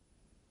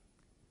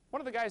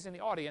 One of the guys in the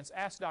audience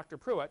asked Dr.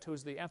 Pruitt,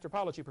 who's the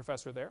anthropology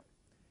professor there,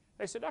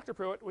 they said, Dr.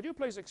 Pruitt, would you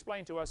please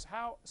explain to us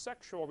how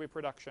sexual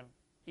reproduction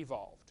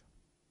evolved?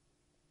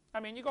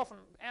 I mean, you go from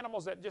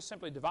animals that just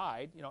simply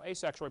divide, you know,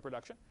 asexual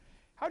reproduction.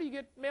 How do you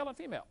get male and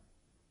female?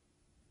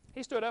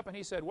 He stood up and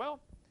he said, well,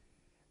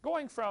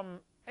 going from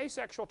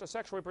asexual to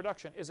sexual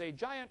reproduction is a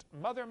giant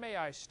mother may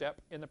I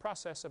step in the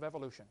process of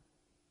evolution.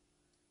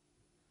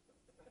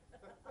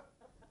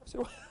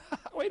 So,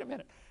 wait a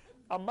minute.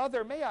 A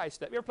mother may I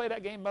step. You ever play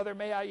that game, Mother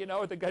May I? You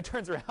know, the guy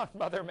turns around,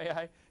 Mother May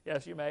I?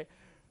 Yes, you may.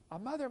 A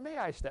mother may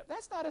I step.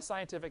 That's not a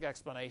scientific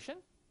explanation.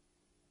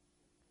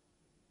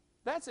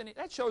 That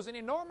shows an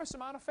enormous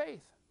amount of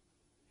faith.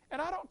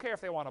 And I don't care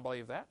if they want to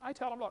believe that. I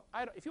tell them, look,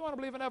 if you want to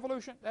believe in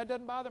evolution, that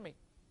doesn't bother me.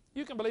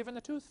 You can believe in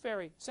the Tooth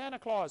Fairy, Santa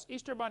Claus,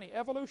 Easter Bunny,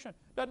 evolution.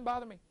 Doesn't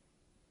bother me.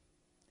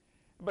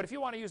 But if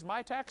you want to use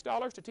my tax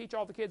dollars to teach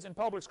all the kids in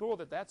public school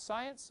that that's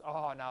science,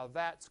 oh, now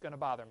that's going to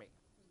bother me.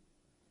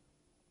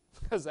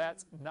 Because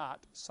that's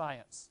not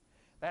science.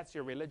 That's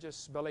your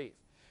religious belief.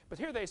 But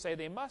here they say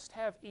they must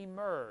have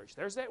emerged.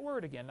 There's that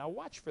word again. Now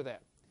watch for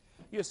that.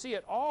 You see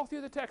it all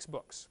through the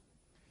textbooks.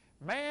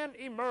 Man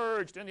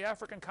emerged in the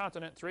African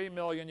continent 3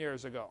 million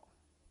years ago.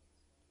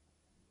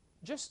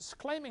 Just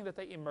claiming that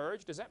they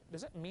emerged, does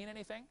that mean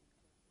anything?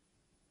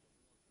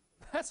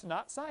 That's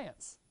not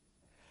science.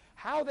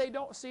 How they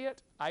don't see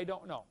it, I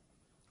don't know.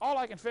 All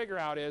I can figure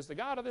out is the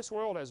God of this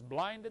world has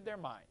blinded their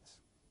minds.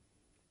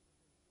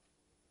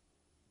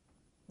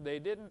 They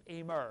didn't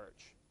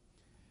emerge.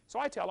 So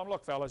I tell them,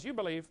 look, fellas, you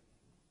believe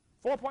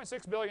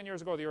 4.6 billion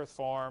years ago the earth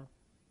formed,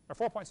 or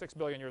 4.6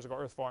 billion years ago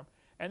earth formed,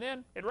 and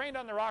then it rained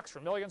on the rocks for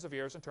millions of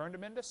years and turned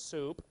them into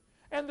soup,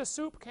 and the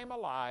soup came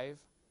alive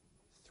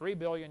 3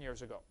 billion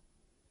years ago.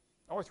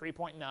 Or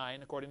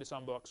 3.9 according to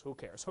some books. Who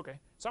cares? Okay.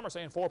 Some are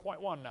saying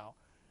 4.1 now.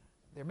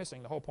 They're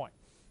missing the whole point.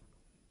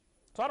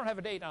 So I don't have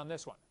a date on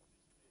this one.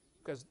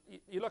 Because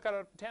you look at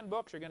 10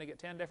 books, you're going to get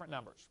 10 different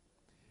numbers.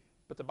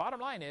 But the bottom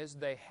line is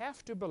they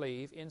have to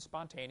believe in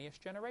spontaneous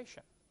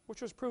generation,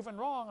 which was proven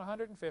wrong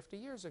 150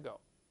 years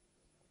ago.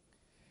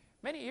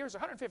 Many years,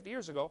 150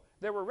 years ago,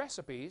 there were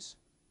recipes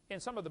in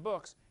some of the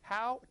books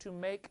how to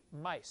make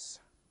mice.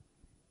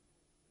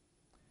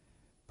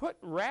 Put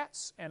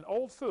rats and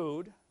old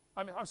food,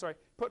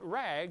 put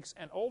rags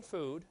and old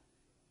food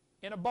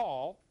in a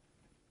ball,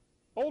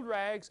 old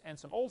rags and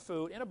some old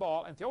food in a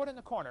ball, and throw it in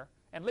the corner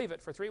and leave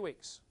it for 3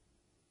 weeks.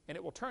 And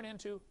it will turn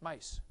into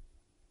mice.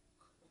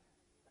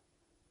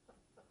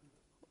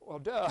 Well,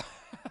 duh.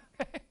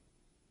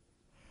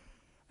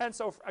 And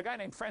so a guy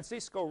named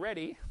Francisco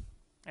Redi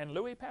and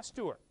Louis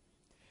Pasteur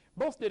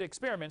both did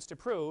experiments to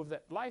prove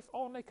that life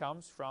only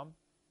comes from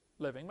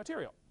living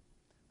material.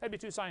 That'd be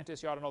two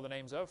scientists you ought to know the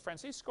names of,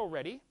 Francisco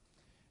Redi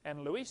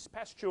and Louis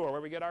Pasteur,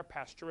 where we get our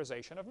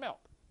pasteurization of milk.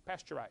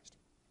 Pasteurized.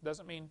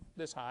 Doesn't mean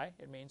this high.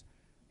 It means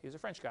he's a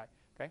French guy.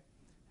 Okay,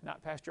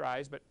 not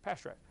pasteurized, but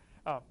pasteurized.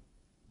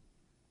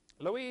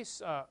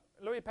 Louis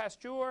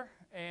Pasteur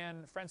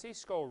and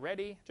Francisco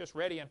Redi, just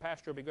Redi and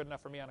Pasteur would be good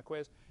enough for me on a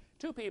quiz,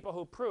 two people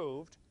who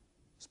proved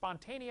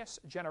spontaneous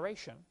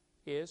generation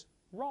is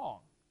wrong.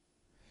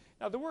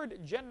 Now the word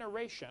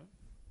generation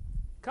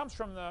comes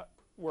from the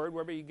word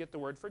where we get the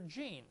word for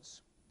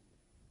genes.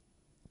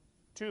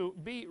 to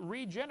be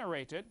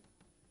regenerated.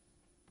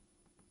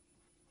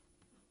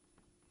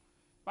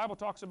 The Bible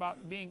talks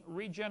about being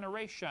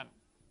regeneration.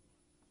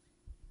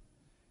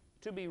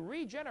 To be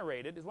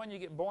regenerated is when you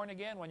get born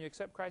again, when you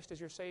accept Christ as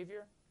your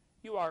Savior.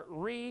 You are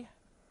re-gened.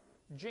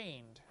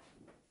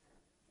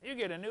 You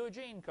get a new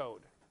gene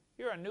code.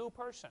 You're a new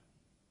person.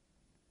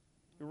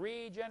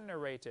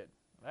 Regenerated.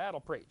 That'll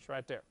preach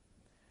right there.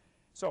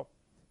 So,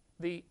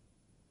 the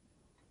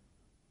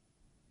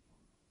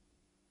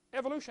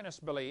evolutionists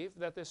believe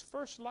that this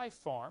first life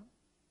form,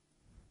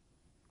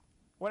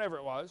 whenever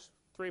it was,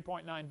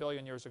 3.9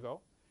 billion years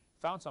ago,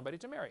 found somebody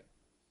to marry.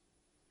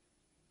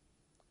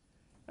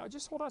 Now,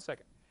 just hold on a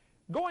second.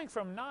 Going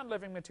from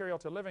non-living material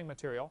to living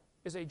material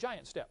is a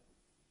giant step.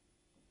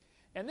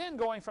 And then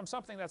going from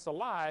something that's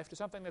alive to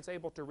something that's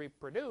able to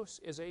reproduce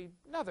is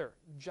another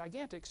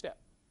gigantic step.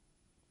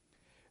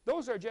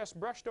 Those are just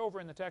brushed over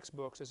in the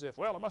textbooks as if,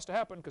 well, it must have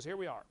happened because here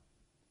we are.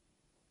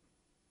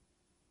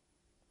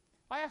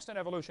 I asked an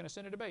evolutionist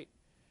in a debate,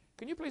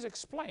 can you please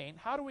explain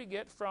how do we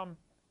get from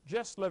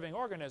just living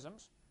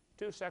organisms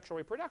to sexual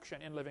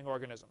reproduction in living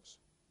organisms?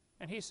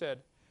 And he said,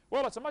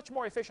 well, it's a much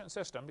more efficient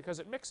system because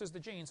it mixes the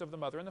genes of the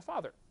mother and the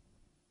father.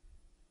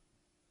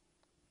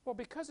 Well,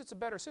 because it's a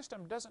better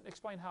system doesn't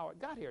explain how it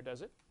got here,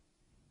 does it?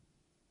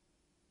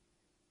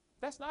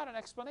 That's not an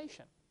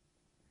explanation.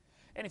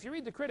 And if you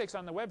read the critics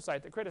on the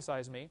website that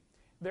criticize me,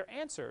 their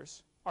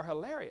answers are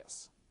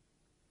hilarious.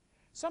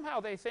 Somehow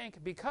they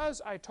think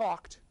because I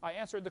talked, I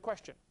answered the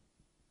question.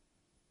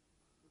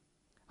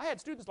 I had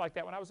students like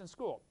that when I was in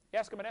school. You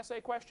ask them an essay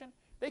question,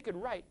 they could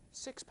write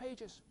 6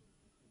 pages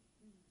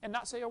and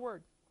not say a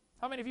word.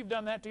 How many of you have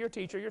done that to your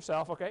teacher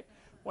yourself, okay?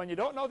 When you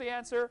don't know the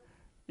answer,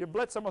 you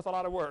blitz them with a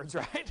lot of words,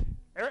 right?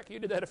 Eric, you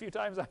did that a few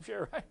times, I'm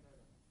sure, right?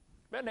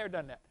 Been there,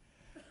 done that.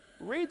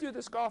 Read through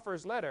the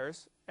scoffers'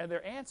 letters and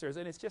their answers,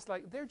 and it's just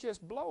like they're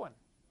just blowing.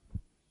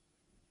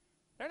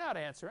 They're not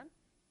answering.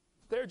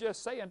 They're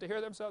just saying to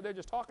hear themselves, they're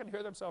just talking to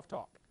hear themselves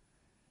talk.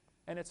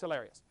 And it's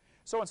hilarious.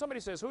 So when somebody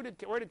says, where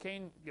did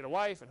Cain get a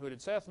wife and who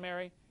did Seth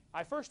marry?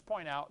 I first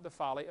point out the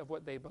folly of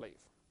what they believe.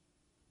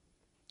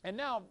 And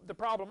now the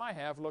problem I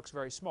have looks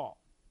very small.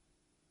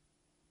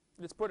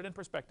 Let's put it in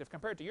perspective.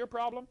 Compared to your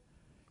problem,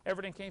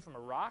 everything came from a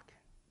rock.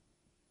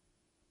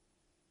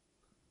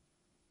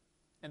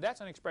 And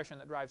that's an expression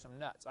that drives them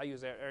nuts. I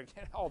use that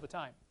all the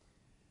time.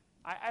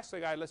 I asked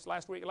the guy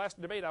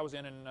last debate I was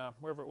in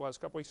wherever it was, a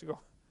couple weeks ago.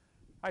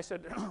 I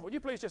said, would you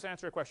please just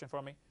answer a question for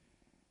me?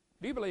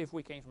 Do you believe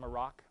we came from a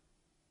rock?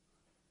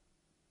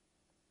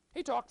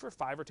 He talked for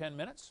 5 or 10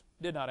 minutes,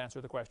 did not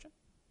answer the question.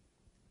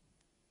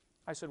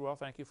 I said, well,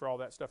 thank you for all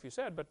that stuff you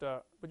said, but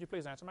would you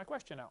please answer my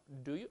question now?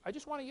 I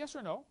just want a yes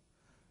or no.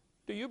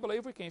 Do you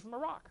believe we came from a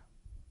rock?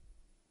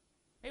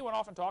 He went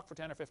off and talked for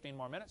 10 or 15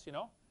 more minutes, you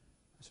know.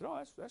 I said,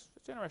 oh, that's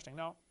interesting.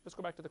 Now, let's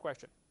go back to the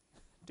question.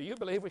 Do you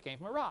believe we came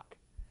from a rock?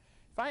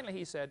 Finally,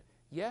 he said,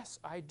 yes,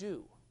 I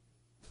do.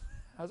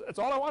 That's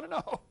all I want to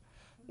know.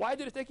 Why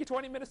did it take you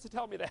 20 minutes to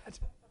tell me that?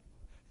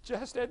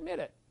 Just admit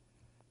it.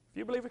 If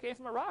you believe we came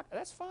from a rock,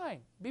 that's fine.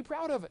 Be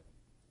proud of it.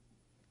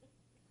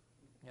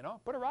 You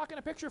know, put a rock in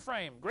a picture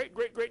frame. Great,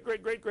 great, great,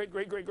 great, great, great,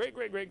 great, great, great,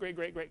 great, great, great,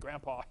 great, great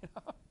grandpa.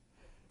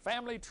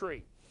 Family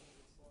tree.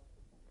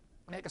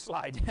 Make a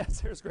slide.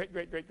 Yes, there's great,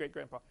 great, great, great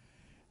grandpa.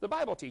 The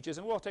Bible teaches,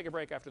 and we'll take a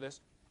break after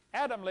this,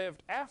 Adam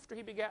lived after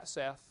he begat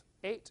Seth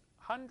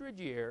 800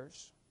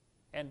 years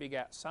and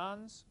begat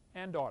sons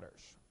and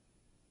daughters.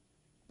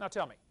 Now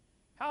tell me,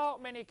 how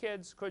many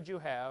kids could you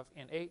have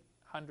in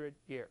 800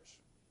 years?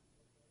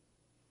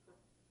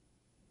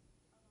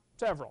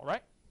 Several,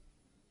 right?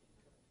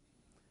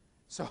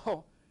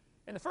 So,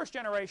 in the first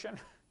generation,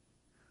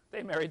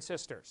 they married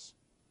sisters.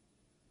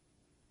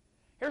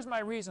 Here's my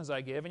reasons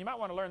I give, and you might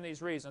want to learn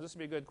these reasons. This would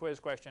be a good quiz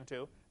question,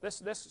 too.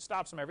 This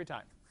stops them every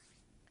time.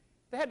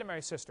 They had to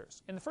marry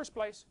sisters. In the first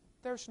place,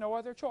 there's no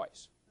other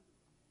choice.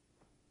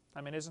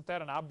 I mean, isn't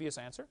that an obvious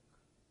answer?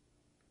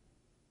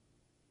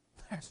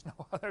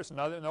 There's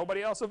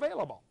nobody else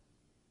available.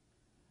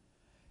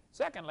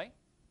 Secondly,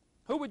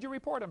 who would you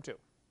report them to?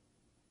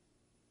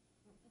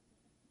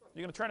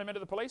 You going to turn him into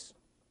the police?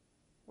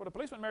 Well, the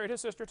policeman married his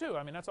sister too.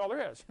 I mean, that's all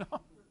there is, you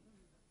know.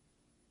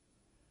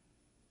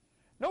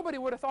 Nobody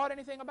would have thought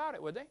anything about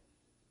it, would they?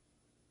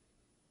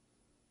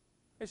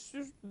 It's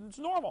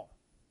normal.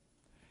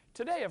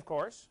 Today, of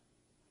course,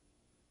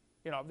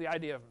 you know, the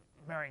idea of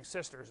marrying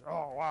sisters,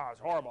 oh, wow,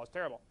 it's horrible, it's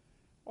terrible.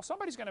 Well,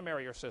 somebody's going to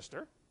marry your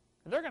sister,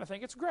 and they're going to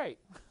think it's great.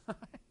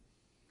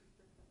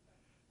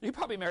 You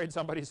probably married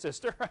somebody's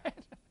sister, right?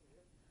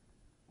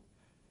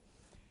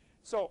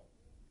 So,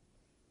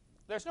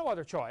 there's no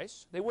other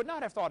choice. They would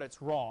not have thought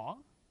it's wrong.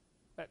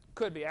 That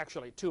could be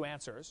actually 2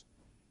 answers.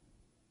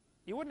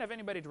 You wouldn't have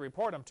anybody to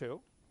report them to.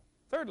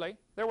 Thirdly,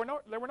 there were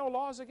no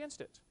laws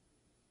against it.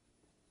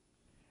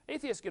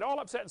 Atheists get all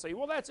upset and say,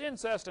 well, that's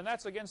incest and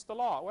that's against the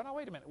law. Well, now,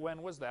 wait a minute.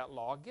 When was that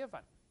law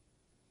given?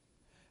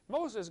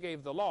 Moses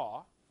gave the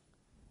law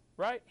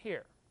right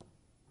here,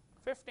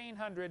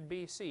 1500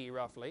 BC,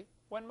 roughly,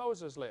 when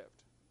Moses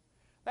lived.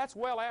 That's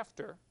well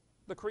after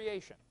the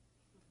creation.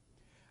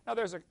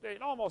 Now,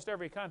 in almost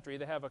every country,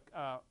 they have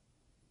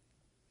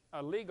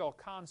a legal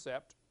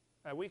concept.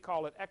 We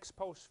call it ex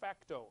post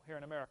facto here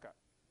in America.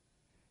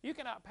 You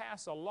cannot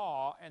pass a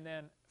law and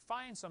then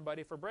fine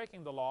somebody for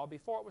breaking the law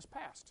before it was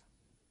passed.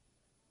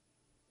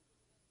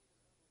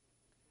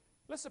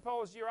 Let's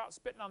suppose you're out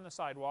spitting on the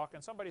sidewalk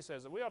and somebody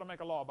says that we ought to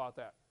make a law about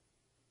that.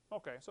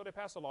 Okay, so they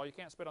pass a law, you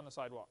can't spit on the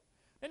sidewalk.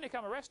 Then they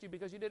come arrest you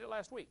because you did it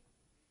last week.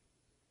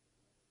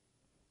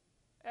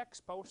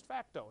 Ex post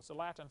facto. It's a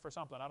Latin for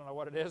something. I don't know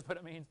what it is, but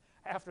it means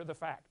after the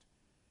fact.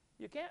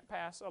 You can't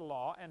pass a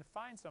law and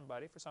fine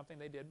somebody for something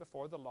they did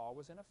before the law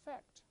was in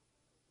effect.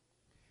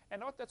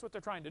 And that's what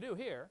they're trying to do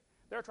here.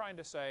 They're trying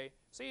to say,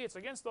 see, it's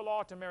against the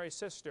law to marry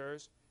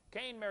sisters.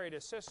 Cain married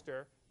his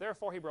sister,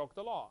 therefore he broke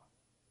the law.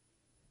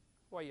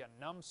 Well, you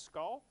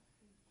numbskull.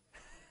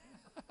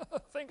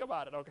 Think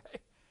about it, okay?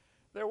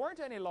 There weren't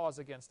any laws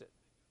against it.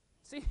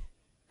 See,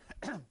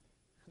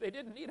 they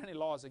didn't need any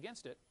laws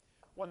against it.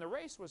 When the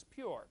race was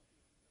pure,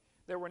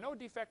 there were no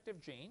defective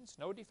genes,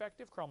 no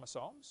defective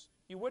chromosomes.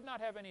 You would not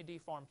have any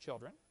deformed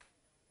children.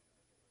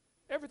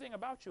 Everything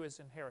about you is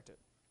inherited.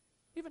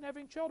 Even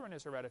having children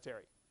is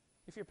hereditary.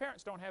 If your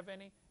parents don't have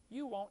any,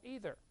 you won't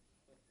either.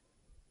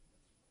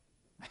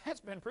 That's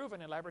been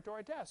proven in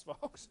laboratory tests,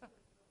 folks.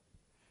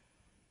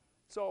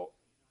 So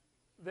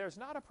there's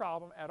not a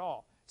problem at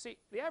all. See,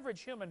 the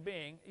average human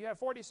being, you have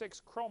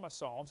 46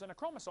 chromosomes, and a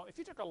chromosome, if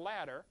you took a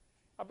ladder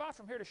about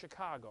from here to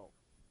Chicago,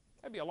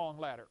 that'd be a long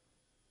ladder,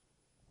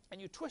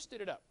 and you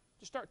twisted it up,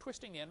 just start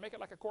twisting in, make it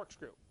like a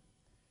corkscrew.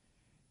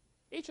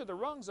 Each of the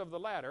rungs of the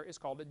ladder is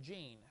called a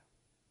gene.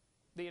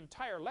 The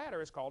entire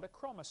ladder is called a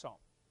chromosome.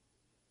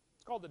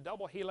 It's called the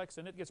double helix,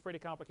 and it gets pretty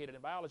complicated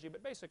in biology,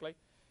 but basically,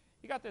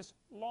 you got this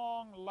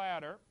long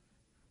ladder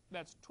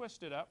that's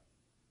twisted up.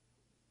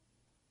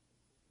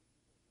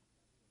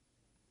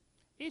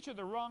 Each of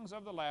the rungs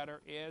of the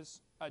ladder is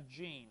a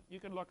gene. You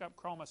can look up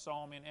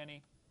chromosome in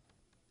any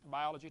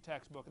biology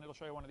textbook, and it'll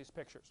show you one of these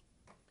pictures.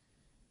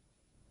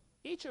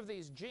 Each of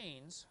these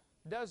genes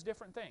does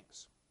different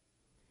things.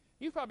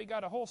 You've probably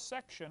got a whole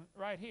section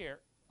right here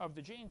of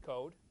the gene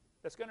code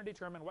that's going to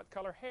determine what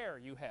color hair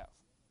you have.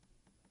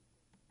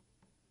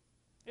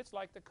 It's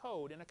like the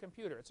code in a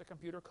computer. It's a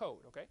computer code,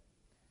 okay?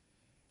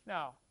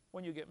 Now,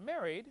 when you get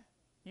married,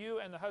 you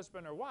and the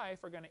husband or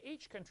wife are going to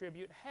each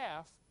contribute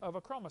half of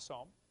a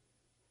chromosome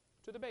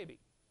to the baby.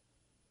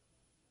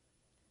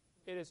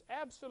 It is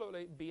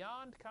absolutely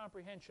beyond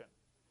comprehension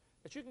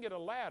that you can get a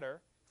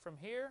ladder from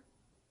here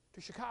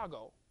to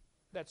Chicago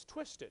that's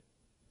twisted.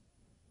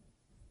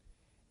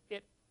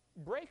 It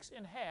breaks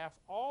in half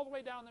all the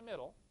way down the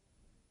middle,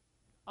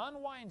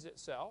 unwinds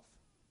itself,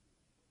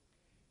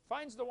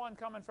 finds the one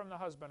coming from the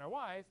husband or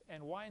wife,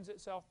 and winds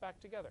itself back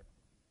together.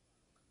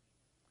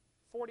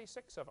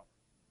 46 of them.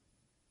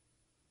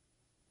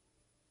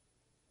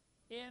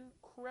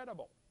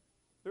 Incredible.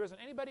 There isn't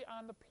anybody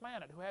on the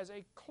planet who has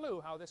a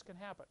clue how this can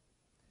happen.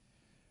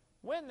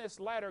 When this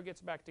ladder gets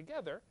back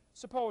together,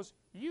 suppose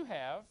you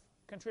have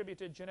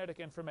contributed genetic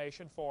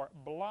information for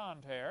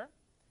blonde hair.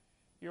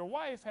 Your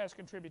wife has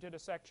contributed a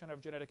section of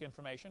genetic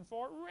information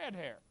for red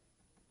hair.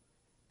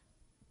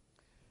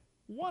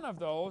 One of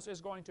those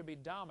is going to be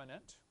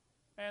dominant,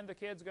 and the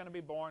kid's going to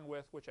be born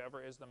with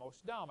whichever is the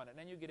most dominant.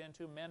 And you get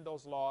into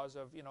Mendel's laws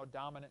of,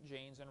 dominant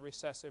genes and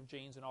recessive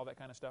genes and all that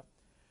kind of stuff.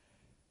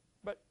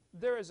 But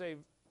there is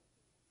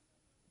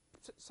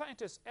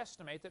scientists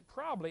estimate that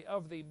probably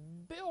of the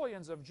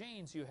billions of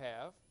genes you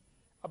have,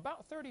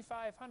 about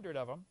 3,500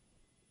 of them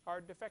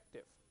are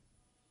defective.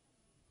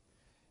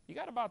 You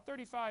got about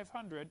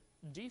 3,500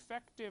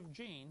 defective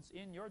genes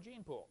in your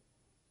gene pool.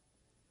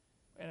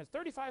 And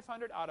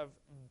 3,500 out of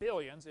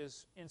billions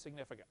is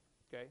insignificant,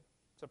 okay?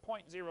 It's a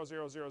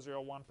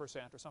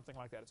 0.00001% or something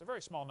like that. It's a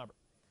very small number.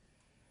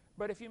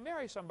 But if you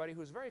marry somebody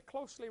who's very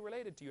closely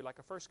related to you, like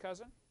a first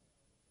cousin,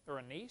 or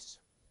a niece,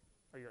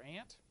 or your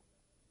aunt,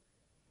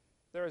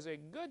 there is a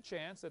good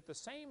chance that the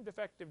same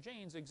defective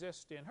genes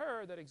exist in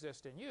her that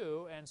exist in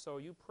you, and so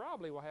you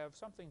probably will have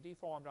something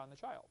deformed on the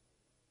child.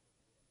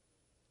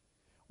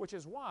 Which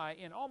is why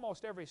in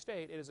almost every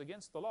state it is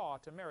against the law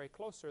to marry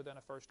closer than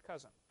a first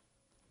cousin.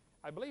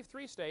 I believe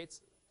 3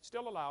 states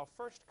still allow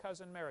first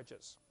cousin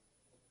marriages.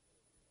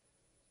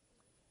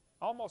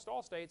 Almost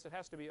all states it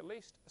has to be at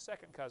least a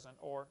second cousin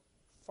or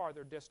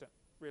farther distant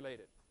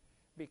related,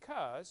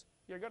 because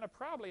you're going to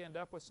probably end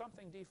up with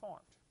something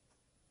deformed.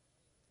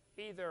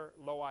 Either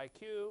low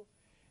IQ.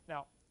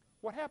 Now,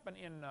 what happened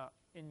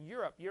in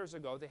Europe years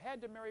ago, they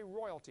had to marry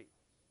royalty.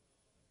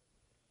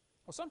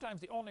 Well, sometimes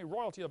the only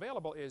royalty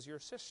available is your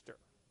sister.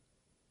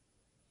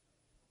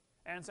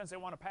 And since they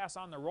want to pass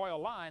on the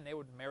royal line, they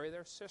would marry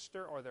their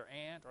sister or their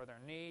aunt or their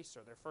niece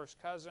or their first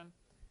cousin.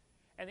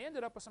 And they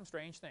ended up with some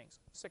strange things.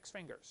 6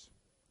 fingers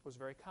was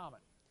very common.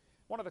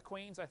 One of the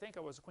queens, I think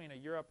it was a queen of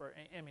Europe or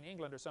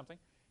England or something,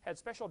 had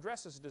special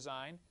dresses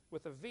designed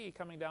with a V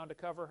coming down to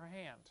cover her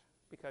hand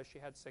because she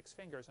had 6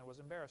 fingers and was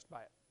embarrassed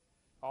by it.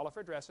 All of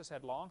her dresses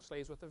had long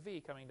sleeves with a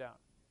V coming down.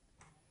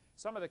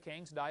 Some of the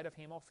kings died of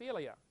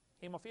hemophilia.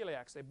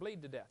 Hemophiliacs, they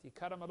bleed to death. You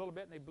cut them a little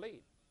bit and they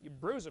bleed. You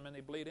bruise them and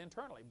they bleed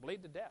internally,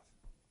 bleed to death.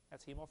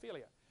 That's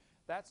hemophilia.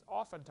 That's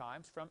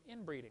oftentimes from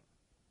inbreeding.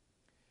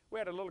 We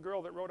had a little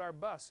girl that rode our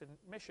bus in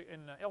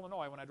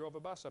Illinois when I drove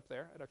a bus up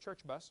there, at a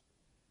church bus.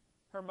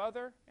 Her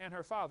mother and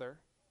her father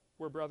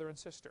were brother and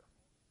sister.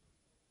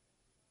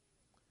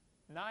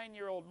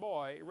 9-year-old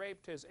boy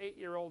raped his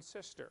 8-year-old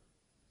sister,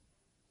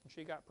 and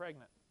she got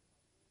pregnant.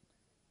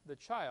 The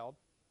child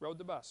rode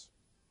the bus,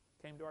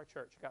 came to our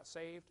church, got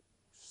saved,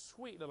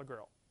 sweet little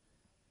girl.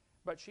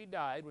 But she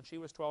died when she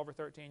was 12 or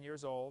 13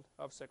 years old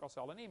of sickle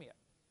cell anemia.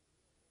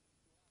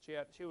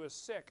 She was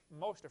sick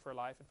most of her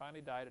life and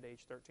finally died at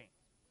age 13.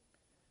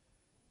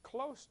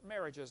 Close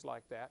marriages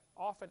like that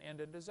often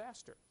end in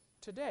disaster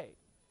today,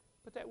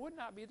 but that would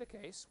not be the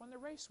case when the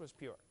race was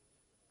pure.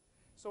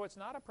 So it's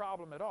not a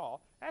problem at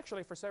all,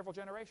 actually, for several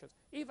generations.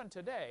 Even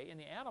today, in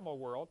the animal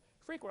world,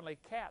 frequently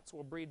cats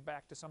will breed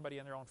back to somebody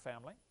in their own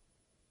family.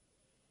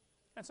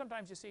 And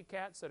sometimes you see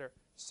cats that are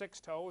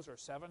 6 toes or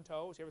 7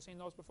 toes. You ever seen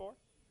those before?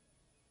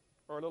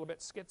 Or a little bit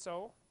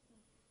schizo.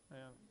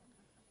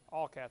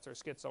 All cats are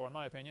schizo in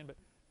my opinion, but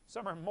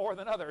some are more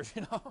than others,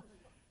 you know.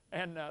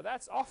 And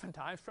that's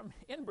oftentimes from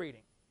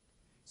inbreeding.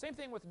 Same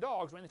thing with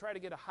dogs. When they try to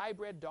get a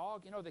hybrid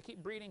dog, you know, they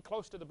keep breeding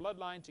close to the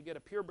bloodline to get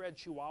a purebred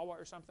Chihuahua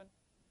or something.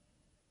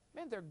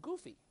 Man, they're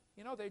goofy.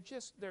 You know, they're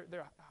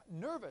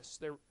nervous.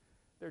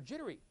 They're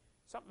jittery.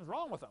 Something's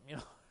wrong with them, you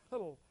know.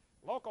 Little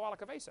loco a la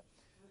cabeza.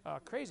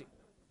 Crazy.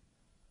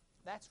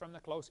 That's from the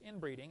close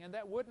inbreeding, and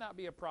that would not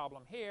be a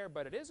problem here,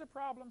 but it is a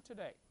problem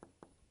today.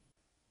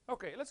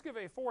 Okay, let's give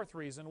a fourth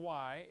reason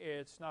why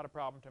it's not a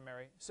problem to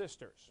marry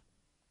sisters.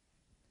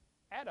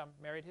 Adam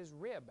married his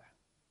rib.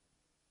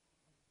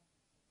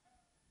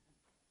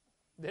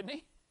 Didn't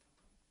he?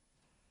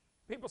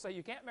 People say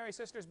you can't marry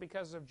sisters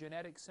because of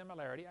genetic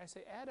similarity. I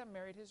say Adam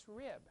married his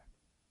rib.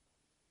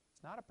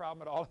 It's not a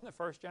problem at all in the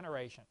first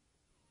generation.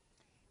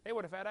 They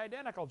would have had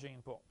identical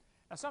gene pool.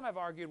 Now some have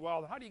argued,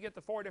 well, how do you get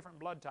the 4 different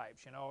blood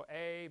types? You know,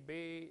 A,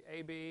 B,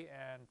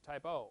 and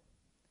type O.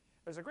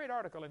 There's a great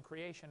article in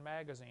Creation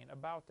magazine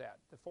about that,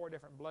 the 4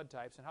 different blood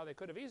types and how they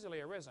could have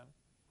easily arisen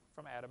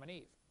from Adam and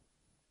Eve.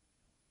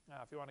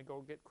 Now, if you want to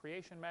go get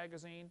Creation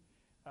magazine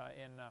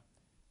in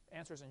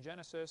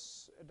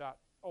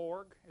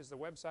answersingenesis.org is the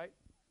website,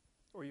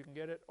 or you can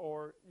get it,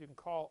 or you can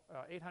call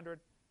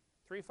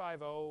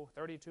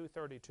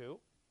 800-350-3232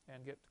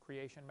 and get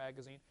Creation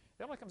magazine.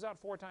 It only comes out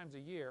 4 times a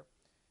year,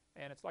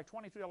 and it's like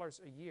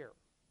 $22 a year.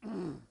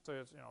 So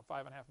it's, you know,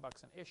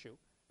 $5.50 an issue,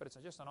 but it's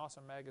just an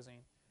awesome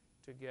magazine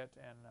to get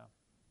and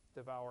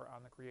devour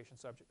on the creation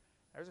subject.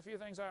 There's a few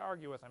things I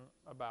argue with them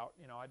about.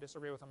 You know, I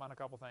disagree with them on a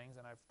couple things,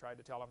 and I've tried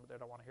to tell them, but they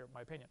don't want to hear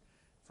my opinion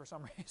for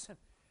some reason.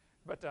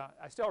 But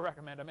I still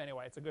recommend them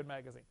anyway. It's a good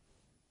magazine.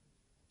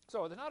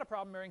 So there's not a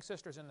problem marrying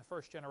sisters in the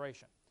first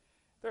generation.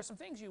 There are some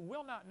things you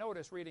will not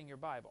notice reading your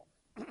Bible.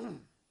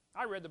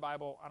 I read the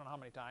Bible, I don't know how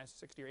many times,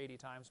 60 or 80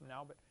 times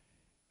now, but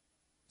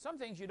some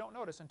things you don't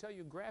notice until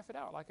you graph it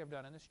out like I've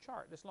done in this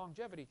chart, this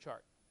longevity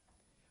chart.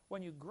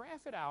 When you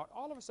graph it out,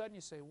 all of a sudden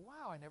you say,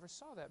 wow, I never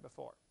saw that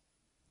before.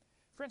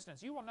 For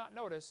instance, you will not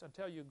notice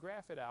until you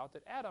graph it out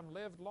that Adam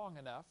lived long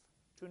enough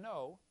to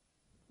know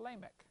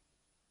Lamech.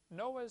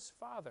 Noah's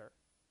father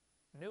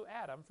knew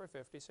Adam for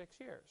 56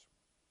 years.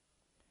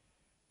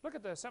 Look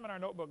at the seminar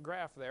notebook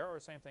graph there, or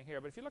same thing here,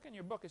 but if you look in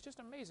your book, it's just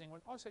amazing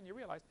when all of a sudden you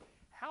realize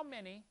how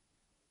many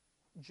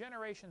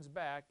generations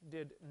back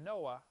did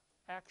Noah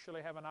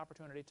actually have an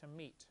opportunity to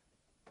meet.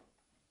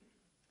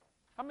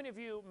 How many of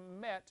you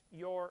met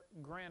your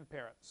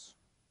grandparents?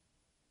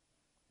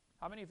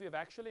 How many of you have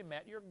actually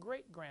met your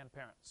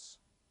great-grandparents?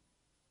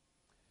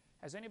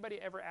 Has anybody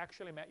ever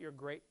actually met your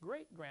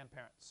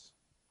great-great-grandparents?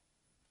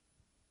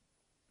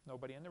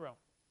 Nobody in the room.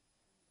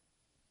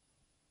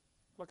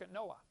 Look at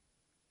Noah.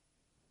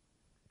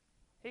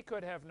 He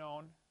could have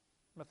known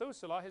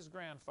Methuselah, his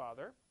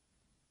grandfather.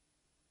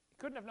 He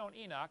couldn't have known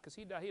Enoch because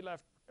he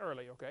left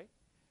early, okay?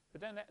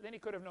 But then he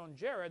could have known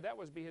Jared. That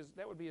would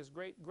be his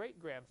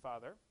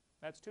great-great-grandfather.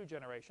 That's 2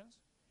 generations.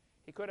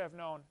 He could have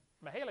known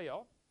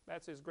Mahalalel.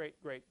 That's his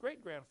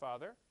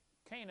great-great-great-grandfather.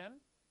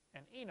 Canaan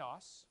and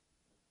Enos.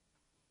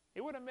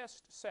 He would have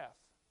missed Seth.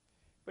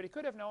 But he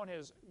could have known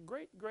his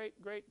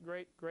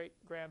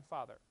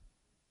great-great-great-great-great-grandfather.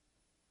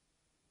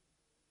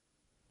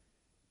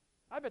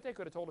 I bet they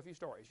could have told a few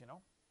stories, you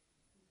know.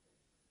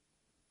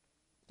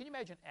 Can you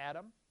imagine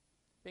Adam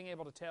being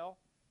able to tell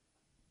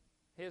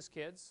his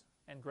kids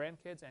and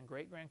grandkids and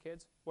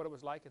great-grandkids what it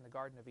was like in the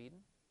Garden of Eden?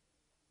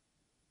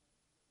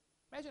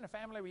 Imagine a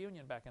family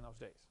reunion back in those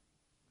days.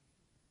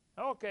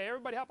 Okay,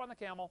 everybody hop on the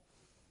camel.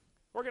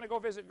 We're going to go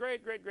visit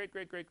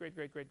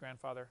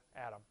great-great-great-great-great-great-great-grandfather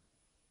Adam.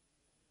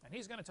 And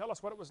he's going to tell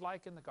us what it was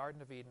like in the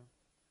Garden of Eden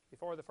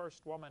before the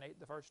first woman ate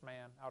the first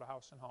man out of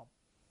house and home.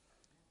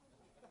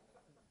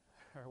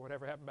 Or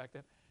whatever happened back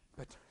then.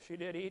 But she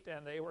did eat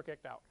and they were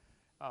kicked out.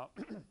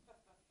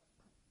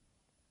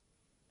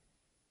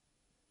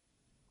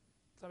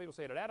 Some people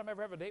say, did Adam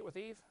ever have a date with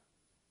Eve?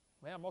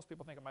 Well, most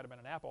people think it might have been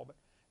an apple, but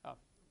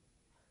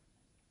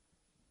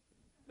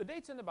the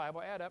dates in the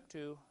Bible add up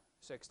to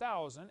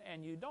 6,000,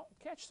 and you don't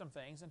catch some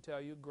things until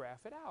you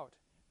graph it out.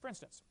 For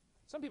instance,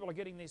 Some people are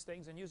getting these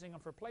things and using them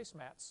for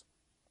placemats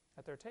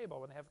at their table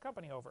when they have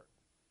company over.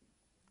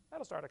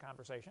 That'll start a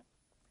conversation.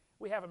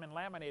 We have them in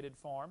laminated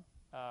form,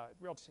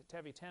 real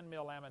heavy 10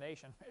 mil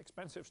lamination,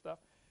 expensive stuff,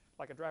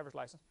 like a driver's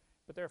license.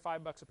 But they're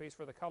 $5 a piece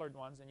for the colored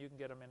ones, and you can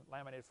get them in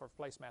laminated for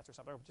placemats or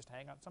something, or just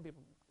hang on. Some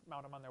people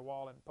mount them on their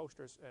wall and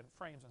posters and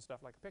frames and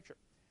stuff like a picture.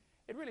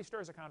 It really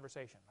stirs a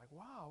conversation. Like,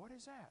 wow, what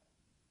is that?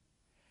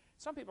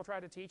 Some people try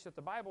to teach that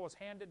the Bible was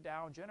handed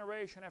down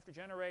generation after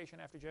generation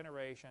after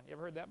generation. You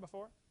ever heard that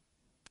before?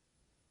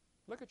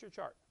 Look at your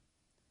chart.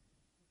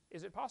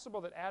 Is it possible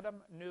that Adam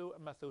knew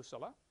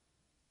Methuselah?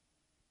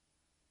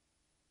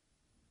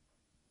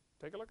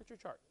 Take a look at your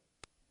chart.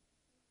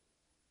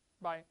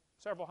 By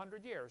several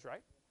hundred years,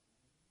 right?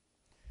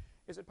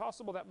 Is it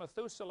possible that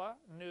Methuselah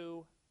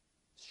knew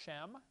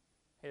Shem,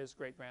 his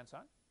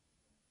great-grandson?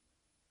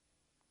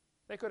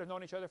 They could have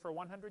known each other for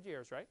 100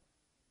 years, right?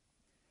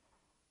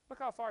 Look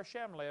how far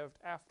Shem lived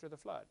after the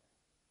flood.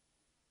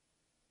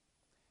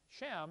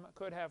 Shem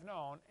could have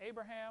known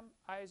Abraham,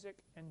 Isaac,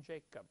 and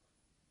Jacob.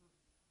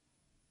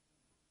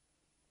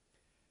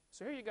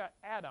 So here you got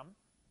Adam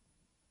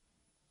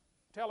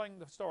telling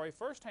the story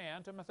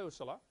firsthand to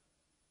Methuselah,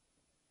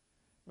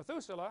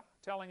 Methuselah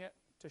telling it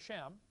to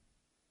Shem,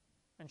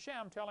 and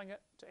Shem telling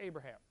it to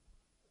Abraham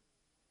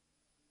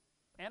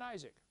and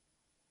Isaac.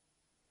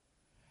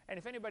 And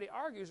if anybody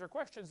argues or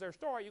questions their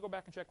story, you go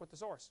back and check with the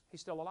source.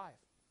 He's still alive.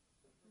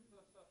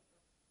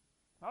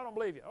 I don't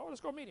believe you. Oh,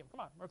 let's go meet him. Come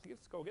on,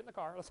 let's go get in the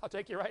car. I'll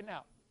take you right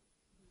now.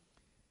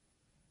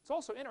 It's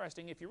also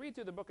interesting, if you read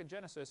through the book of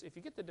Genesis, if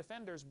you get the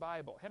Defender's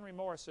Bible, Henry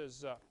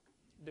Morris's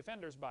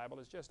Defender's Bible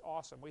is just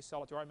awesome. We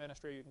sell it to our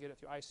ministry. You can get it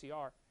through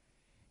ICR.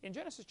 In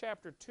Genesis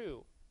chapter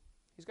 2,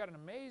 he's got an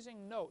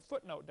amazing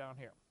footnote down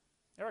here.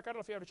 Eric, I don't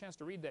know if you had a chance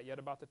to read that yet,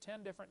 about the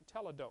 10 different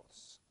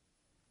teledoths.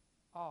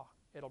 Oh,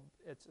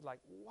 it's like,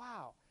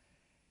 wow.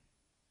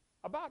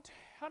 About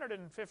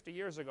 150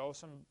 years ago,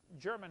 some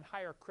German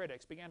higher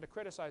critics began to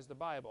criticize the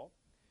Bible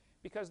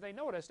because they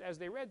noticed as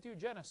they read through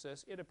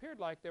Genesis, it appeared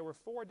like there were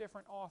 4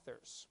 different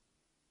authors.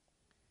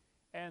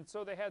 And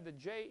so they had the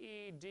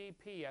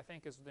JEDP, I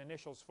think is the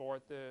initials for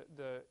it,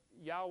 the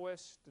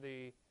Yahwist,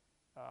 the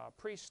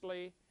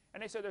priestly,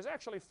 and they said there's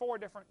actually 4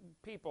 different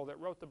people that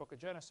wrote the book of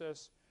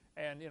Genesis,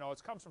 and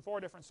it comes from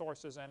 4 different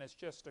sources, and it's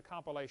just a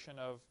compilation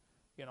of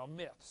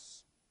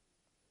myths.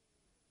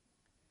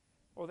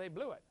 Well, they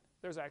blew it.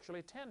 There's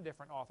actually 10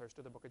 different authors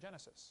to the book of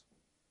Genesis.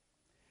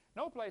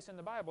 No place in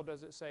the Bible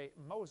does it say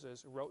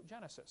Moses wrote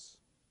Genesis.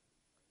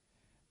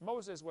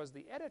 Moses was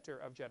the editor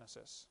of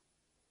Genesis.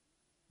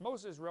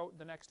 Moses wrote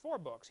the next 4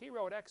 books. He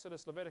wrote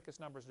Exodus, Leviticus,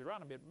 Numbers,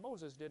 Deuteronomy, but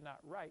Moses did not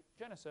write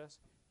Genesis.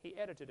 He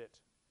edited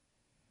it.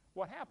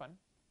 What happened?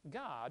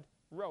 God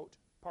wrote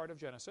part of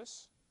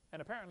Genesis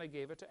and apparently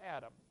gave it to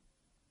Adam.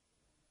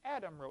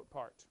 Adam wrote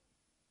part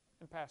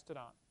and passed it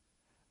on.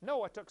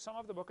 Noah took some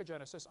of the book of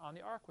Genesis on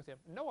the ark with him.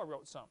 Noah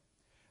wrote some.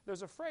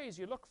 There's a phrase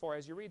you look for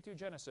as you read through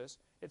Genesis.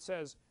 It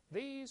says,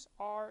 "These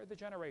are the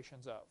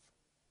generations of."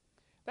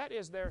 That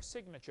is their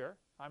signature.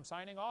 I'm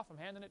signing off. I'm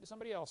handing it to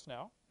somebody else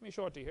now. Let me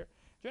show it to you here.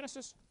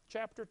 Genesis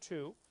chapter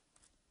 2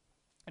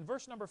 and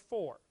verse number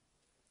 4.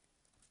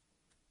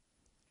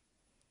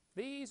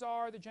 These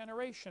are the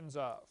generations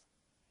of.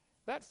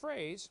 That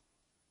phrase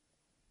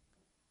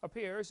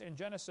appears in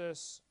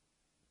Genesis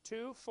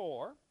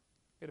 2:4.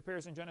 It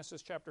appears in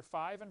Genesis chapter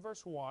 5 and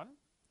verse 1,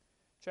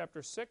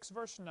 chapter 6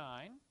 verse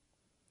 9,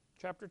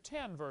 chapter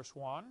 10 verse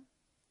 1,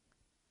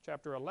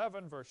 chapter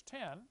 11 verse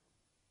 10.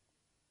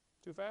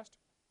 Too fast?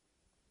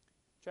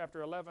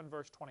 Chapter 11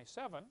 verse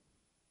 27,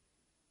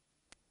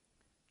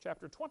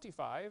 chapter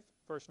 25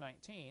 verse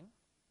 19,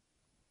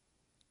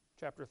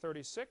 chapter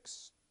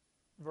 36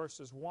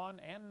 verses 1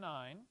 and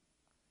 9,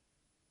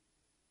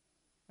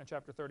 and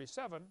chapter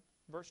 37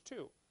 verse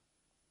 2.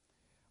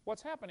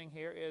 What's happening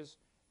here is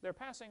they're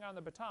passing on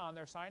the baton.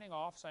 They're signing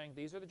off saying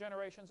these are the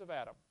generations of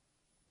Adam.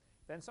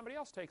 Then somebody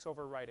else takes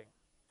over writing.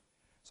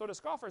 So to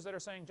scoffers that are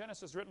saying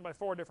Genesis is written by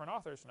 4 different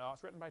authors, no,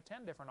 it's written by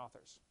 10 different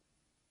authors.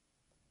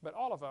 But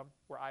all of them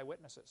were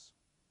eyewitnesses.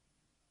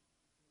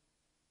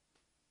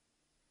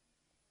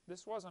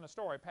 This wasn't a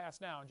story passed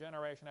down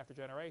generation after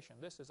generation.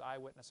 This is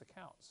eyewitness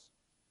accounts.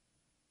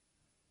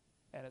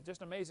 And it's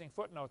just an amazing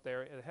footnote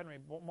there that Henry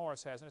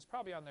Morris has, and it's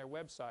probably on their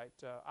website,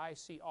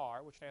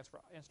 ICR, which stands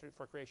for Institute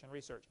for Creation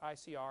Research,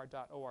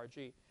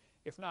 icr.org.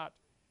 If not,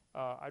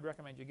 I'd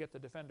recommend you get the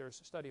Defender's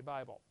Study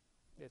Bible.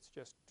 It's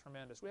just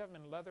tremendous. We have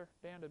them in leather.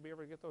 Dan, did we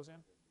ever get those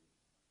in?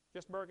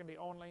 Just burgundy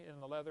only in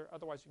the leather.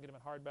 Otherwise, you can get them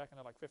in hardback, and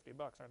they're like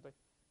 $50, aren't they?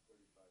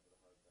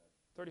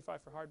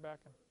 $35 for hardback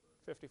and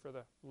 $50 for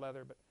the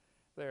leather. But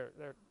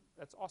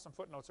that's awesome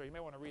footnotes there. You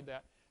may want to read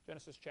that.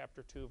 Genesis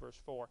chapter 2,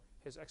 verse 4,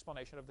 his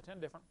explanation of the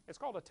 10 different. It's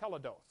called a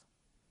teledoth.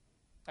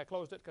 I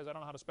closed it because I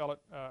don't know how to spell it,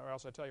 or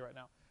else I'd tell you right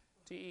now.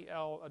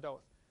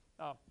 T-E-L-adoth.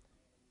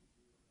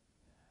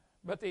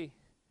 But the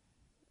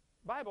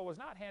Bible was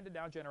not handed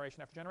down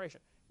generation after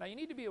generation. Now you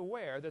need to be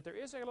aware that there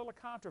is a little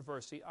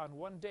controversy on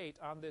one date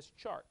on this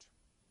chart.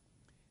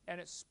 And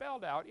it's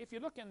spelled out. If you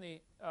look in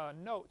the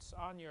notes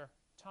on your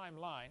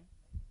timeline,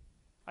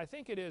 I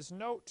think it is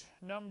note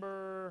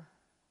number...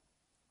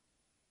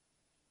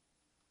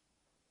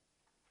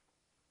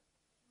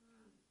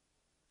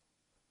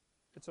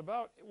 It's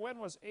about when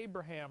was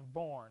Abraham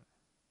born?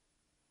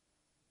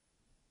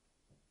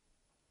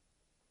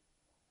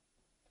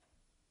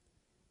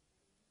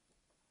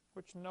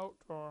 Which note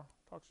or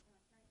talks?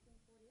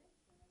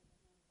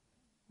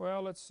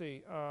 Well, let's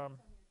see.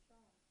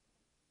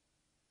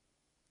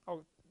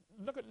 Oh,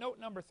 look at note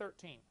number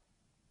 13.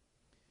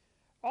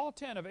 All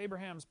 10 of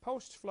Abraham's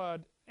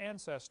post-flood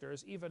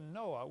ancestors, even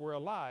Noah, were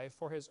alive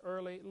for his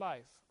early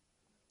life.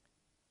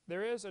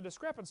 There is a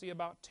discrepancy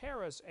about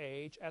Terah's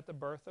age at the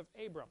birth of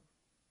Abram.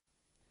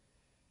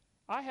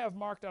 I have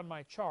marked on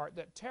my chart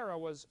that Terah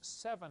was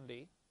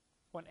 70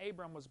 when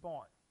Abram was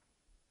born.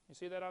 You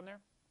see that on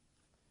there?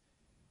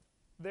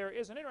 There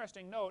is an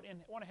interesting note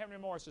in one of Henry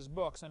Morris's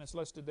books, and it's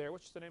listed there.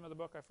 Which is the name of the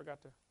book? I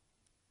forgot to...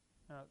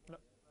 no,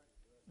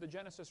 the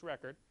Genesis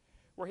record,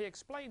 where he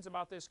explains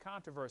about this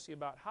controversy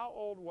about how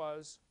old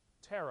was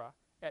Terah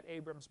at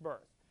Abram's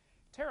birth.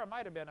 Terah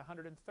might have been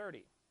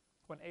 130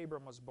 when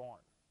Abram was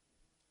born.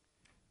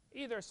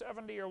 Either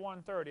 70 or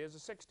 130. There's a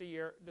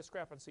 60-year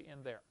discrepancy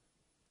in there,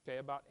 okay,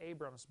 about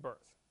Abram's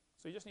birth.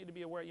 So you just need to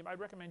be aware.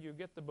 I'd recommend you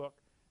get the book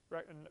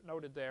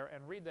noted there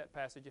and read that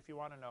passage if you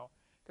want to know.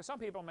 Because some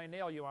people may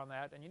nail you on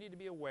that, and you need to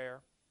be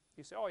aware.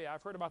 You say, oh yeah,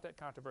 I've heard about that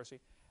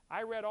controversy.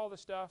 I read all the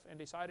stuff and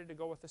decided to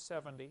go with the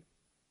 70,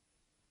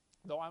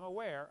 though I'm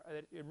aware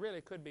that it really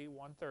could be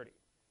 130.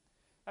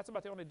 That's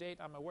about the only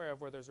date I'm aware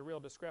of where there's a real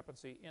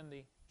discrepancy in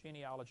the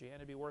genealogy, and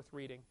it'd be worth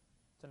reading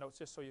to note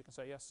just so you can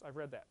say, yes, I've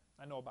read that.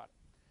 I know about it.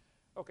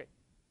 Okay.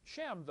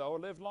 Shem, though,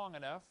 lived long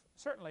enough,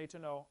 certainly to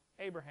know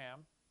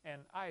Abraham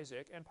and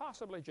Isaac, and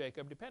possibly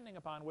Jacob, depending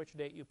upon which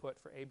date you put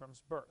for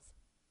Abram's birth.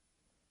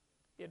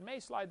 It may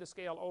slide the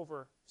scale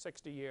over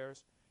 60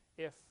 years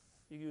if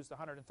you use the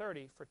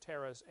 130 for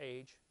Terah's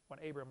age when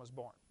Abram was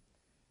born.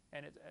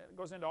 And it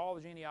goes into all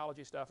the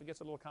genealogy stuff. It gets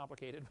a little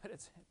complicated, but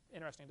it's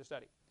interesting to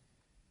study.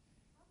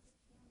 How did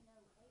Shem know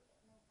Isaac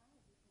and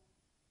he wasn't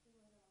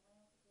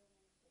allowed to go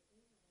into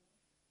Israel?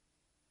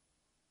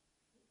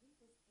 He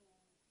was in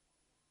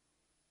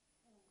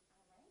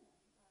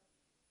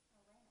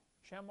Iran.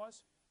 Shem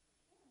was?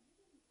 Yeah, he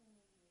didn't come in.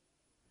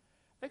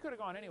 They could have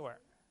gone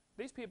anywhere.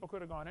 These people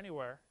could have gone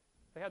anywhere.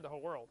 They had the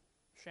whole world.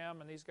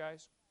 Shem and these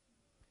guys.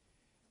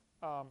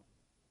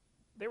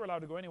 They were allowed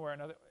to go anywhere.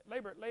 Now,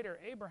 later,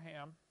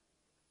 Abraham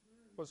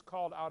was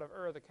called out of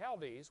Ur the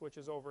Chaldees, which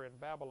is over in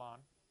Babylon,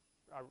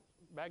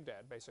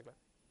 Baghdad, basically,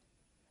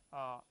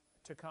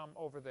 to come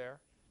over there.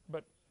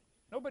 But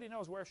nobody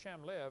knows where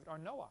Shem lived, or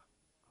Noah.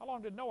 How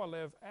long did Noah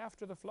live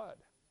after the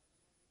flood?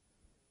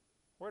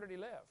 Where did he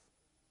live?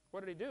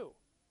 What did he do?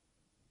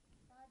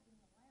 God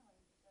didn't allow him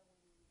to go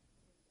in with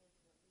Israel.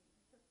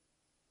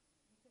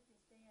 He took his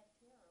dad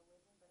Terah with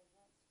him, but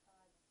against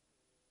God's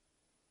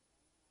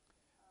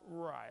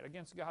Right,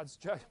 against God's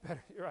judgment.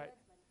 Right.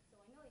 judgment. So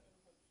I know he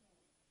didn't take Shem.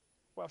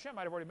 Well, Shem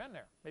might have already been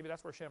there. Maybe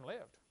that's where Shem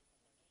lived.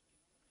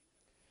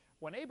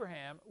 When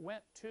Abraham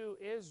went to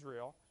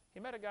Israel,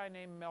 he met a guy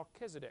named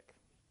Melchizedek,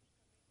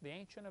 the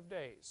Ancient of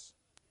Days,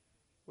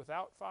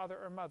 without father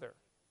or mother.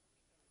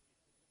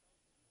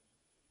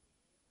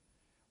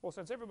 Well,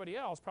 since everybody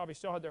else probably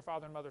still had their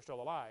father and mother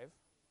still alive,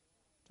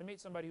 to meet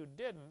somebody who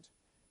didn't,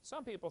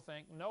 some people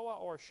think Noah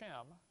or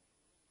Shem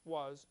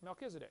was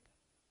Melchizedek.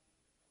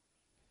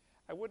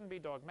 I wouldn't be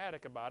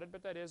dogmatic about it,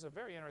 but that is a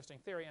very interesting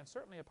theory and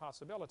certainly a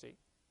possibility.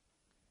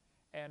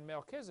 And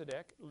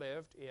Melchizedek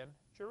lived in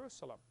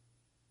Jerusalem.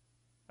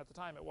 At the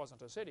time, it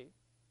wasn't a city.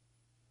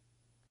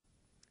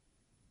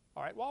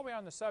 All right, while we're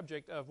on the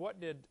subject of what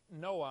did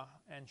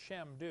Noah and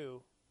Shem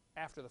do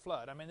after the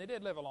flood, I mean, they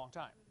did live a long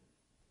time.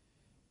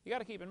 You got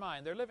to keep in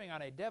mind, they're living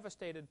on a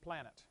devastated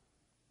planet.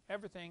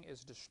 Everything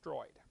is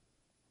destroyed.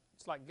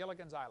 It's like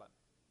Gilligan's Island.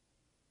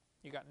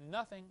 You got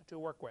nothing to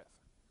work with.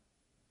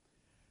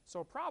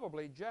 So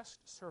probably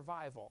just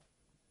survival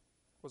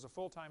was a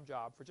full-time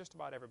job for just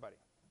about everybody.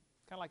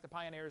 Kind of like the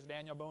pioneers,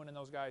 Daniel Boone and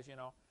those guys, you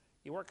know.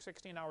 You work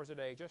 16 hours a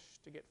day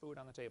just to get food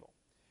on the table.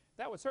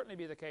 That would certainly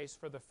be the case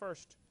for the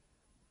first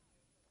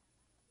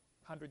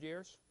 100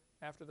 years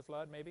after the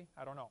flood, maybe.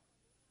 I don't know.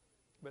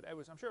 But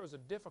I'm sure it was a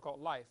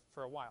difficult life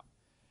for a while.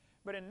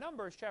 But in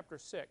Numbers chapter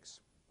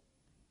 6,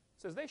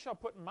 it says, "They shall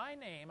put my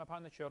name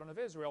upon the children of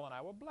Israel, and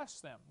I will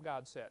bless them,"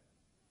 God said.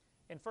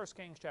 In 1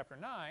 Kings chapter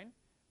 9,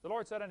 the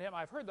Lord said unto him,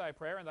 "I have heard thy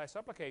prayer and thy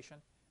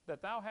supplication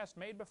that thou hast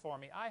made before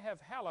me. I have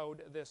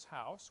hallowed this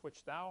house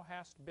which thou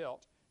hast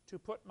built to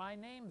put my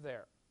name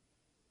there."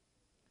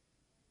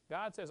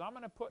 God says, I'm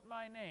going to put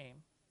my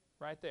name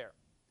right there.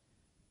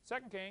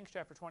 2 Kings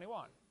chapter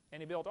 21,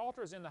 "And he built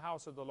altars in the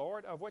house of the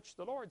Lord, of which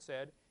the Lord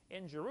said,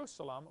 In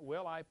Jerusalem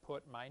will I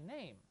put my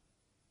name."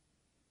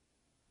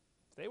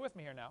 Stay with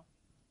me here now.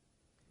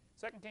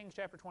 2 Kings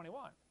chapter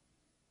 21.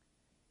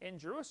 "In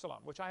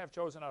Jerusalem, which I have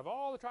chosen out of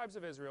all the tribes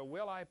of Israel,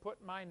 will I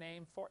put my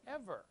name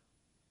forever."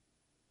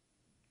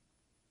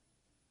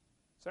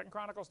 2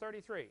 Chronicles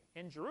 33.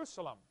 "In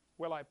Jerusalem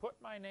will I put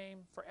my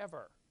name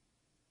forever."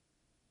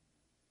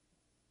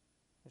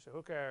 You say,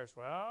 who cares?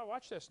 Well,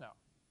 watch this now.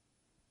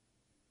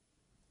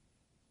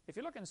 If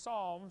you look in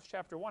Psalms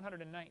chapter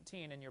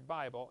 119 in your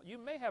Bible, you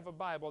may have a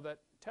Bible that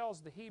tells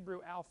the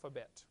Hebrew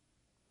alphabet.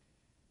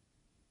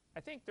 I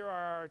think there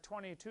are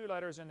 22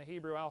 letters in the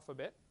Hebrew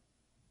alphabet.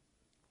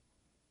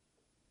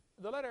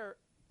 The letter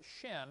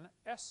Shin,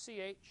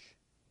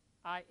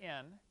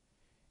 S-C-H-I-N,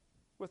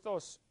 with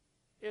those,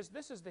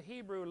 this is the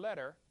Hebrew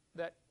letter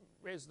that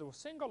is the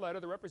single letter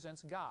that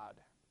represents God.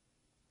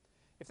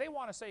 If they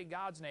want to say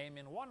God's name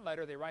in one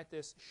letter, they write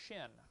this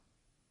Shin.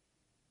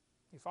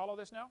 You follow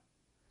this now?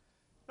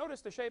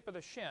 Notice the shape of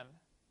the Shin.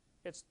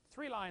 It's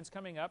 3 lines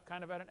coming up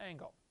kind of at an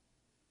angle.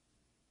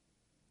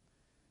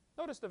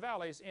 Notice the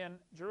valleys in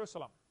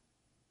Jerusalem.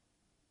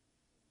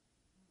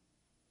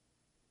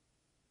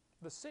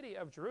 The city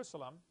of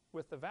Jerusalem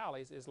with the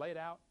valleys is laid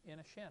out in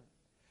a Shin.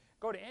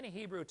 Go to any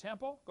Hebrew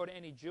temple, go to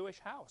any Jewish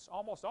house.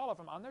 Almost all of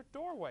them on their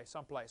doorway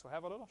someplace will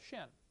have a little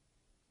Shin.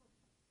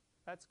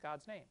 That's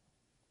God's name.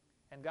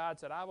 And God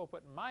said, I will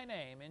put my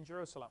name in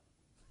Jerusalem.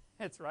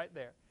 It's right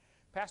there.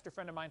 A pastor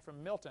friend of mine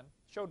from Milton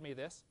showed me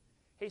this.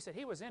 He said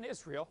he was in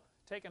Israel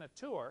taking a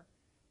tour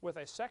with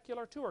a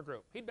secular tour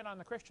group. He'd been on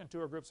the Christian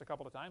tour groups a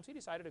couple of times. He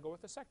decided to go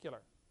with the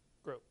secular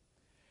group.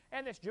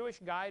 And this Jewish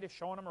guide is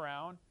showing him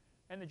around.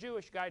 And the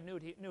Jewish guide knew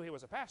he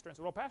was a pastor and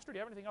said, well, Pastor, do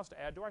you have anything else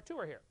to add to our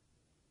tour here?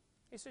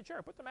 He said,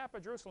 sure, put the map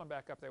of Jerusalem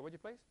back up there, would you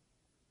please?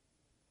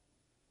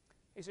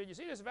 He said, you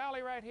see this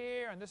valley right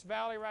here, and this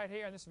valley right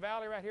here, and this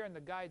valley right here? And the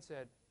guide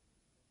said,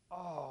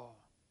 oh,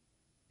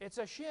 it's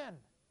a Shin.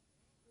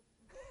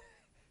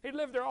 He'd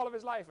lived there all of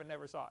his life and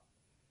never saw it.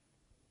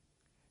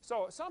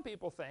 So some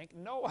people think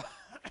Noah,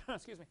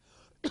 excuse me,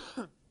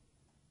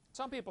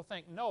 some people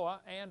think Noah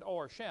and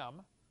or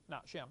Shem,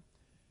 not Shem,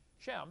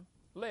 Shem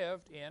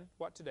lived in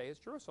what today is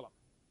Jerusalem.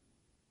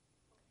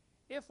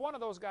 If one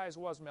of those guys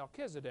was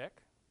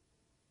Melchizedek,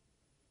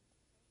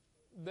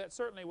 that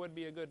certainly would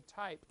be a good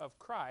type of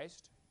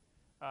Christ.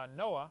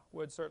 Noah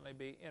would certainly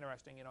be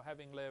interesting, you know,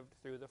 having lived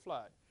through the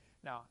flood.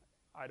 Now,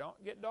 I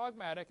don't get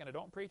dogmatic and I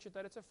don't preach it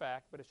that it's a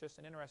fact, but it's just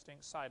an interesting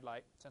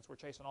sidelight. Since we're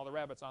chasing all the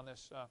rabbits on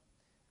this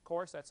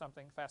course, that's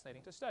something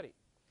fascinating to study.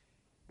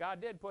 God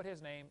did put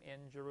his name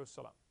in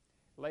Jerusalem.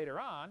 Later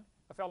on,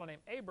 a fellow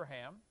named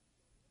Abraham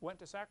went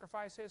to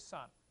sacrifice his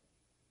son.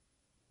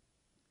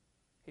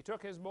 He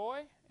took his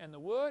boy and the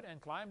wood and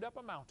climbed up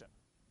a mountain.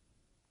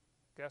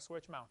 Guess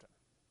which mountain?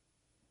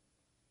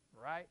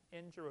 Right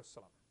in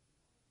Jerusalem.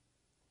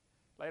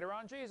 Later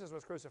on, Jesus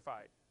was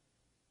crucified.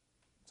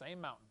 Same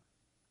mountain.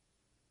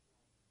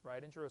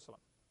 Right in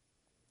Jerusalem.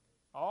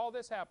 All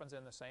this happens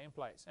in the same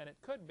place. And it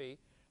could be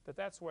that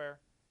that's where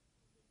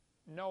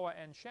Noah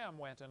and Shem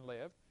went and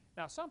lived.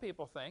 Now, some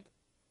people think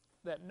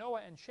that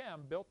Noah and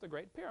Shem built the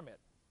Great Pyramid.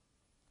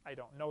 I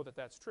don't know that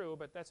that's true,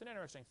 but that's an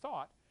interesting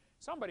thought.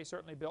 Somebody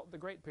certainly built the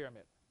Great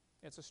Pyramid.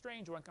 It's a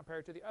strange one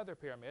compared to the other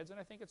pyramids, and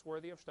I think it's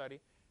worthy of study.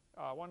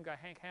 One guy,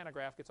 Hank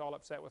Hanegraaff, gets all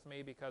upset with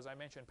me because I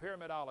mentioned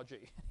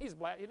pyramidology. He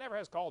never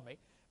has called me,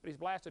 but he's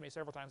blasted me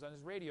several times on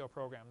his radio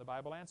program, The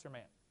Bible Answer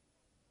Man.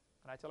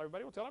 And I tell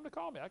everybody, well, tell him to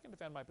call me. I can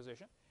defend my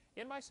position.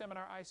 In my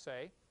seminar, I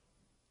say,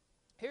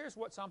 here's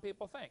what some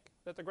people think,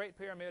 that the Great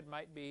Pyramid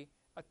might be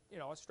a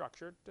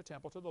structure, a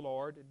temple to the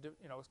Lord.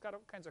 It's got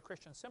all kinds of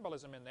Christian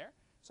symbolism in there.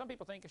 Some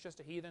people think it's just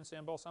a heathen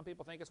symbol. Some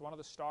people think it's one of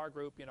the star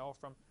group,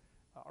 from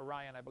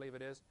Orion, I believe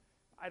it is.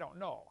 I don't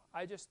know.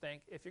 I just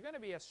think if you're going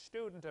to be a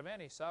student of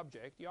any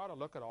subject, you ought to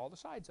look at all the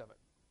sides of it.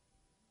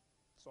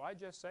 So I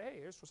just say, hey,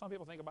 here's what some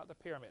people think about the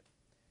pyramid,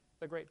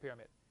 the Great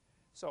Pyramid.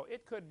 So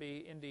it could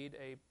be indeed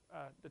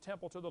the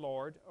temple to the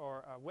Lord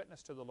or a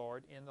witness to the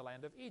Lord in the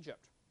land of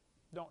Egypt.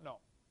 Don't know.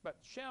 But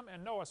Shem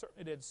and Noah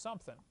certainly did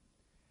something.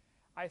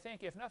 I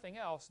think if nothing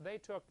else, they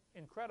took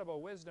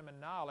incredible wisdom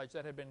and knowledge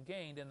that had been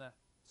gained in the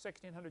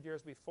 1600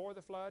 years before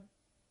the flood,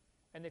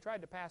 and they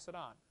tried to pass it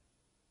on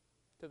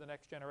to the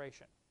next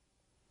generation.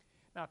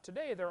 Now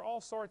today there are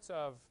all sorts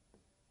of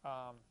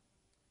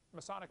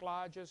Masonic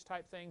lodges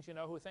type things,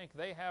 who think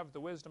they have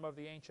the wisdom of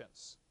the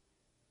ancients.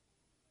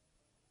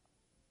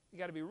 You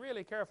got to be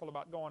really careful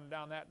about going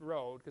down that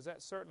road, because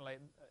that's certainly,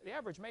 the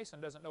average Mason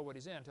doesn't know what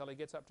he's in until he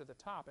gets up to the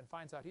top and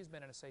finds out he's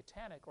been in a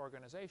satanic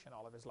organization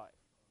all of his life.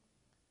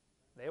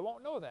 They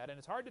won't know that, and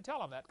it's hard to tell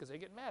them that because they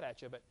get mad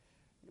at you, but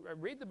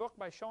read the book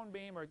by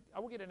Schoenbeam, or I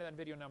will get into that in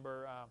video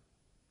number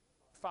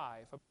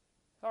 5.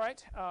 All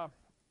right,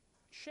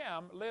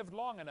 Shem lived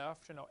long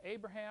enough to know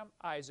Abraham,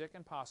 Isaac,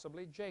 and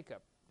possibly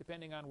Jacob,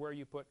 depending on where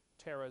you put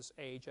Terah's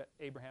age at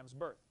Abraham's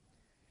birth.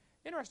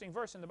 Interesting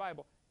verse in the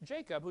Bible.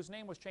 Jacob, whose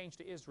name was changed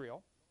to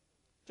Israel,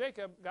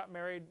 Jacob got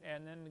married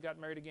and then got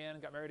married again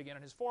and got married again,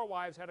 and his 4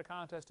 wives had a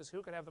contest as to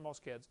who could have the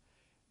most kids.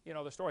 You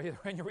know the story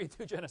when you read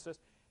through Genesis.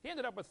 He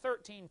ended up with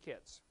 13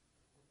 kids.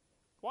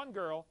 1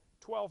 girl,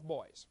 12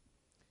 boys.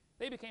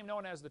 They became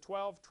known as the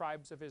 12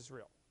 tribes of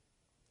Israel.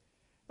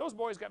 Those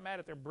boys got mad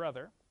at their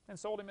brother and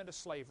sold him into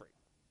slavery.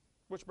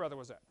 Which brother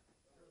was that?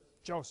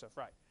 Joseph,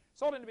 right.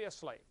 Sold him to be a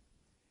slave.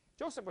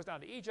 Joseph goes down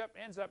to Egypt,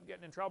 ends up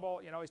getting in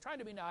trouble. He's trying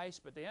to be nice,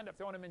 but they end up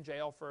throwing him in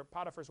jail for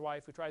Potiphar's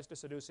wife, who tries to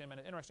seduce him, and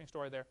an interesting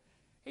story there.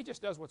 He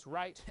just does what's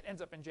right and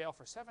ends up in jail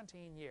for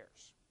 17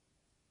 years.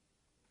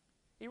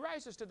 He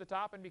rises to the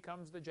top and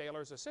becomes the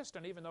jailer's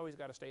assistant, even though he's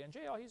got to stay in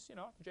jail. He's,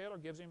 the jailer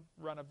gives him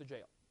run of the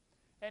jail.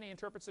 And he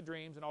interprets the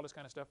dreams and all this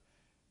kind of stuff.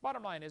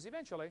 Bottom line is,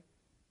 eventually,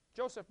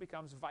 Joseph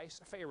becomes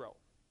vice Pharaoh,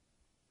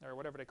 or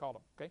whatever they call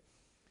him, okay?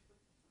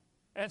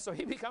 And so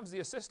he becomes the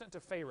assistant to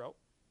Pharaoh.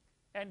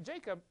 And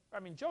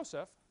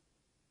Joseph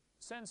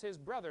sends his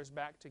brothers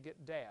back to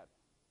get Dad.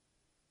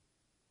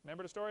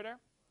 Remember the story there?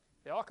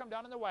 They all come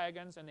down in the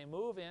wagons and they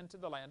move into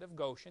the land of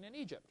Goshen in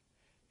Egypt.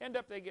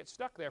 They get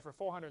stuck there for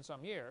 400 and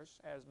some years,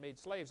 as made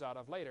slaves out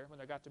of later, when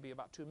there got to be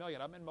about 2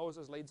 million of them, and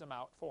Moses leads them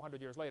out 400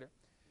 years later.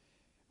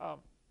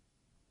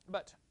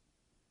 But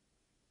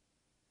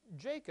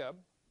Jacob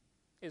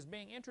is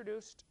being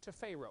introduced to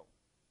Pharaoh.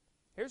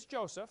 Here's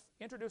Joseph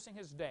introducing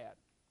his dad.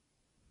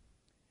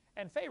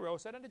 And Pharaoh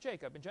said unto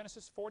Jacob in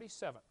Genesis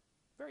 47,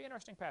 very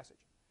interesting passage.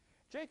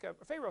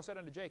 Pharaoh said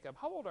unto Jacob,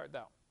 how old art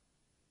thou?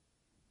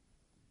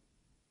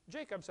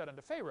 Jacob said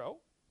unto Pharaoh,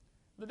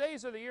 the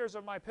days of the years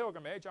of my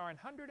pilgrimage are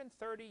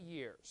 130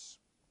 years.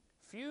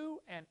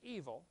 Few and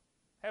evil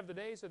have the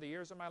days of the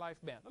years of my life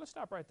been. Now, let's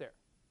stop right there.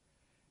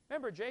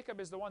 Remember, Jacob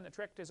is the one that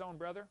tricked his own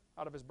brother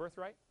out of his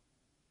birthright?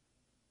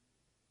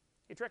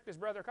 He tricked his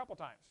brother a couple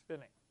times,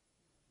 didn't he?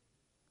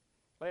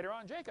 Later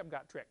on, Jacob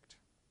got tricked.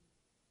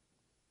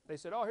 They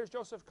said, oh, here's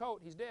Joseph's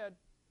coat. He's dead.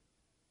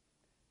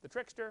 The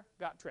trickster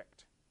got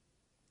tricked.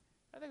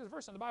 I think there's a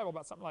verse in the Bible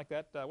about something like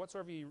that.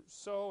 Whatsoever you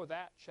sow,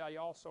 that shall you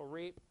also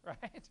reap,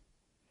 right?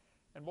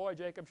 And boy,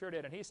 Jacob sure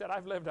did. And he said,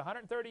 I've lived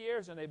 130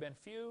 years, and they've been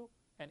few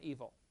and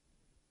evil.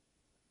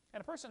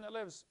 And a person that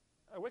lives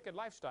a wicked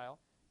lifestyle,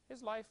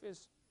 his life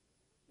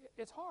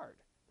it's hard.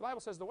 The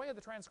Bible says the way of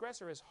the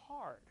transgressor is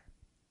hard.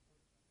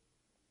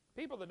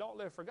 People that don't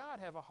live for God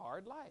have a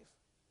hard life.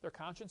 Their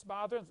conscience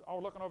bothers them,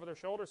 all looking over their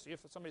shoulders, see if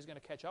somebody's going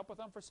to catch up with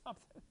them for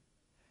something.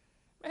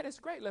 Man, it's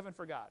great living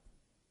for God.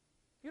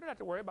 You don't have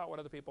to worry about what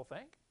other people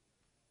think.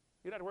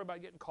 You don't have to worry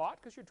about getting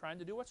caught because you're trying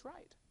to do what's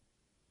right.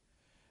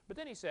 But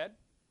then he said,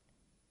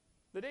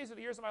 the days of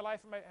the years of my life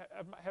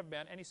have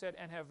been, and he said,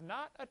 and have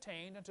not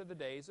attained unto the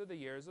days of the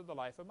years of the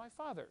life of my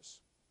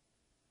fathers.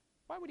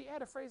 Why would he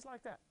add a phrase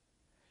like that?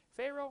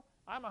 Pharaoh,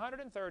 I'm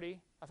 130.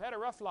 I've had a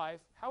rough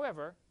life.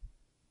 However,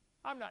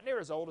 I'm not near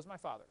as old as my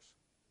fathers.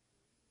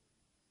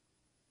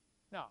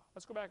 Now,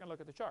 let's go back and look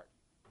at the chart.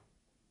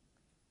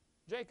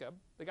 Jacob,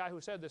 the guy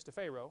who said this to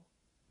Pharaoh,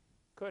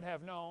 could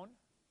have known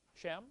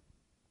Shem,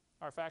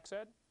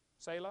 Arphaxad,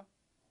 Selah,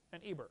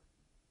 and Eber.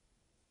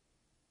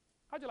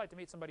 How'd you like to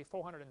meet somebody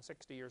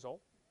 460 years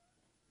old?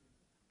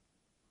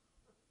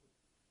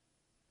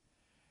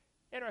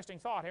 Interesting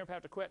thought here. We'll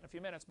have to quit in a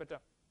few minutes,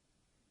 but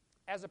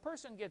as a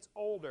person gets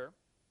older,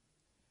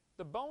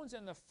 the bones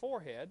in the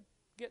forehead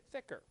get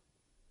thicker.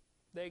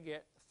 They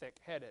get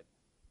thick-headed.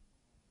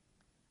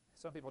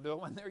 Some people do it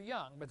when they're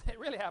young, but it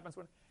really happens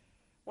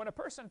when a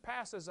person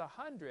passes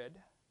 100,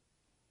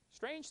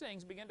 strange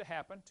things begin to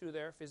happen to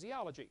their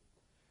physiology.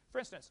 For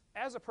instance,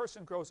 as a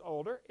person grows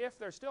older, if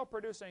they're still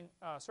producing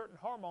a certain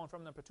hormone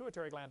from the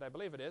pituitary gland, I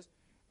believe it is,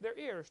 their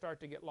ears start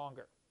to get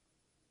longer.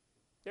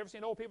 You ever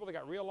seen old people that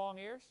got real long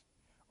ears?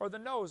 Or the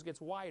nose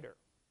gets wider.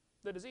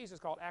 The disease is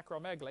called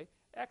acromegaly,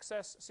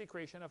 excess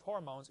secretion of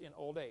hormones in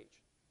old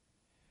age.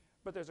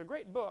 But there's a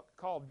great book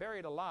called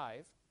Buried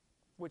Alive,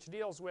 which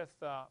deals with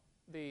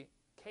the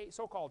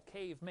so-called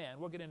cavemen.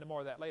 We'll get into more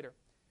of that later.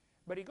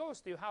 But he goes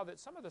through how that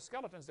some of the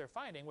skeletons they're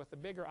finding with the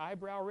bigger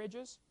eyebrow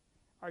ridges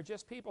are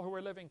just people who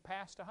are living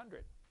past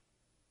 100.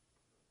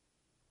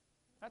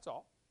 That's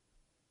all.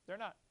 They're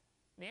not.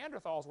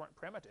 Neanderthals weren't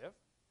primitive.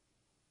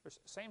 They're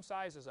same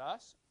size as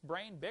us,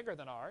 brain bigger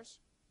than ours,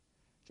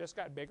 just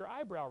got bigger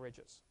eyebrow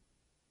ridges.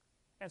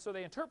 And so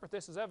they interpret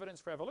this as evidence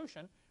for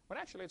evolution, when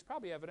actually it's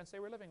probably evidence they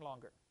were living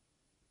longer.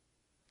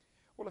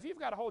 Well, if you've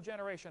got a whole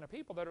generation of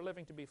people that are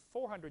living to be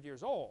 400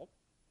 years old,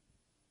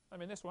 I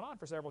mean, this went on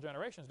for several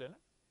generations, didn't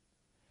it?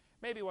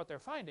 Maybe what they're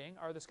finding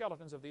are the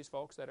skeletons of these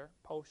folks that are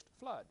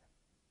post-flood.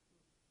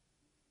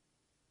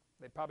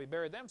 They probably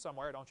buried them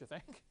somewhere, don't you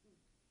think?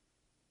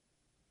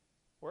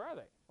 Where are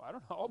they? Well, I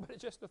don't know, but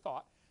it's just a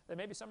thought that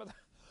maybe some of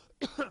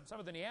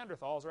the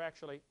Neanderthals are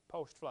actually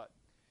post-flood.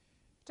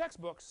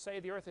 Textbooks say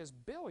the earth is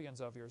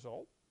billions of years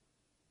old.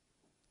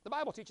 The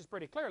Bible teaches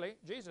pretty clearly,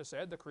 Jesus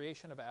said the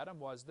creation of Adam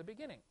was the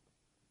beginning.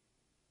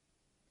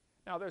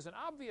 Now, there's an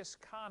obvious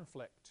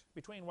conflict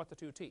between what the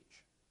two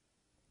teach.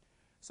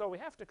 So we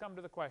have to come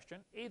to the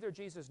question, either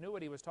Jesus knew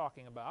what he was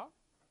talking about,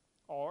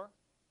 or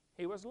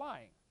he was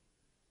lying,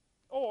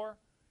 or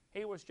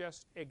he was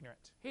just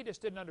ignorant. He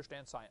just didn't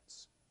understand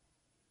science.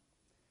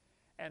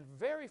 And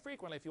very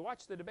frequently, if you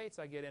watch the debates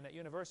I get in at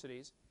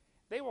universities,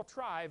 they will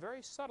try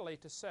very subtly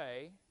to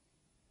say,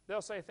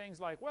 they'll say things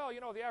like, well,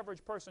 you know, the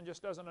average person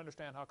just doesn't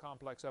understand how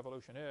complex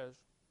evolution is.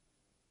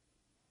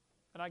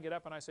 And I get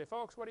up and I say,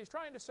 folks, what he's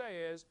trying to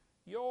say is,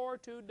 you're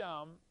too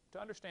dumb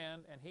to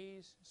understand, and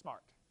he's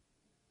smart.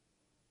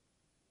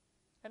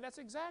 And that's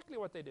exactly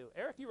what they do.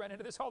 Eric, you run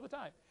into this all the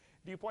time.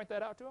 Do you point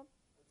that out to them?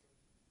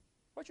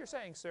 What you're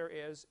saying, sir,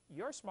 is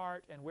you're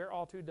smart and we're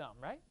all too dumb,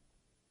 right?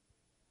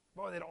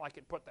 Boy, they don't like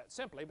it put that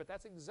simply, but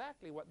that's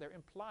exactly what they're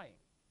implying.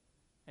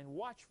 And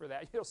watch for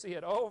that. You'll see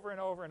it over and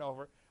over and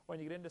over when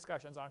you get in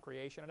discussions on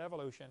creation and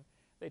evolution.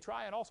 They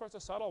try in all sorts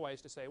of subtle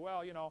ways to say,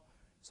 well, you know,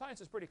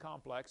 science is pretty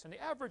complex, and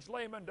the average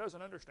layman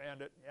doesn't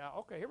understand it. Yeah,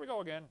 okay, here we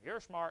go again. You're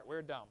smart,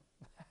 we're dumb.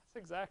 That's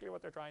exactly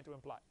what they're trying to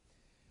imply.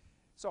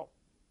 So,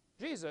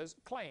 Jesus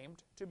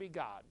claimed to be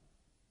God.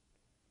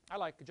 I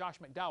like Josh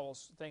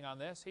McDowell's thing on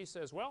this. He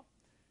says, well,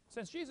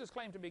 since Jesus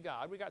claimed to be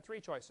God, we got three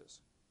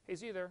choices.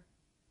 He's either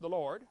the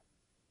Lord,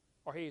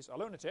 or he's a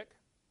lunatic,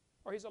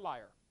 or he's a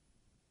liar.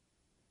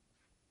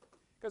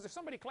 Because if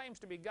somebody claims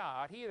to be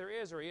God, he either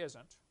is or he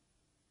isn't.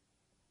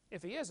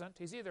 If he isn't,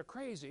 he's either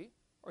crazy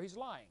or he's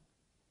lying.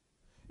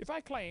 If I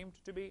claimed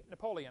to be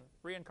Napoleon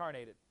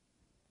reincarnated,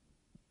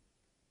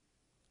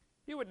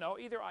 you would know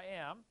either I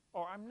am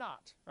or I'm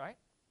not, right?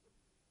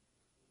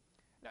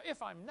 Now,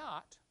 if I'm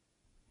not,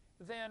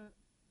 then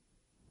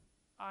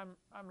I'm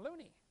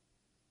loony.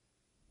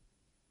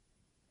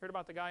 Heard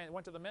about the guy that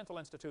went to the mental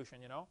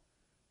institution, you know?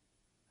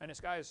 And this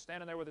guy is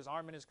standing there with his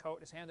arm in his coat,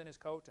 his hand in his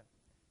coat, and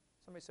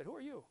somebody said, who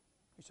are you?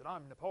 He said,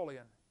 I'm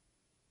Napoleon.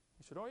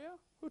 He said, oh yeah?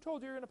 Who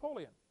told you you're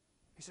Napoleon?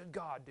 He said,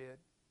 God did.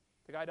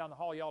 The guy down the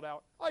hall yelled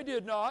out, I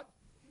did not.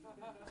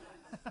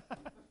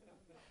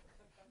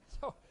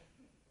 So,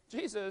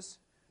 Jesus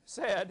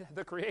said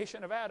the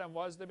creation of Adam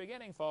was the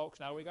beginning, folks.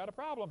 Now we got a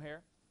problem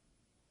here.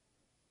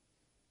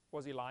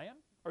 Was he lying,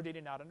 or did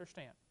he not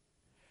understand?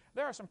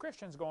 There are some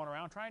Christians going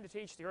around trying to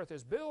teach the earth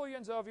is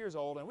billions of years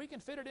old and we can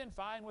fit it in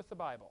fine with the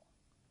Bible.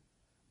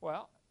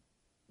 Well,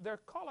 they're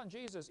calling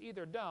Jesus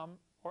either dumb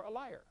or a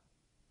liar.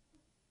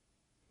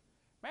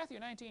 Matthew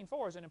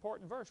 19:4 is an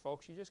important verse,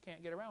 folks. You just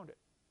can't get around it.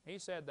 He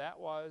said that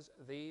was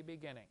the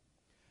beginning.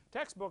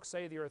 Textbooks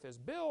say the earth is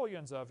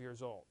billions of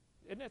years old.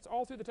 Isn't it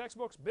all through the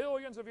textbooks?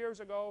 Billions of years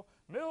ago,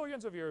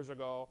 millions of years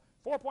ago,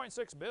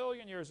 4.6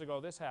 billion years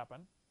ago this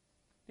happened.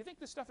 Do you think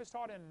this stuff is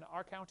taught in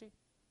our county,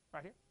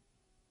 right here?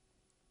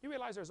 You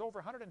realize there's over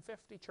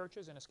 150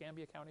 churches in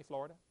Escambia County,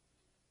 Florida?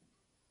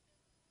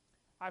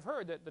 I've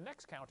heard that the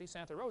next county,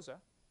 Santa Rosa,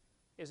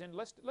 is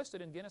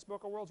listed in Guinness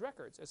Book of World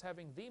Records as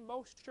having the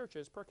most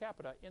churches per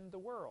capita in the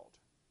world.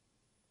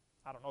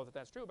 I don't know that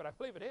that's true, but I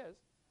believe it is.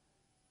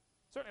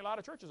 Certainly a lot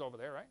of churches over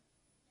there, right?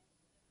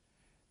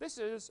 This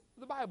is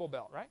the Bible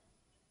Belt, right?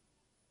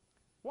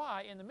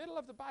 Why, in the middle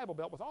of the Bible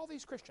Belt with all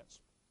these Christians,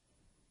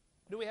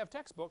 do we have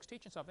textbooks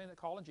teaching something that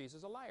calling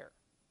Jesus a liar?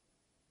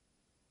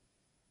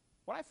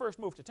 When I first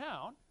moved to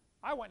town,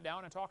 I went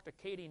down and talked to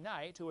Katie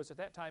Knight, who was at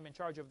that time in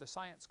charge of the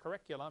science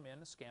curriculum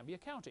in Escambia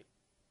County.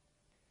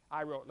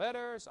 I wrote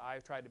letters. I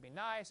tried to be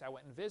nice. I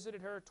went and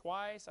visited her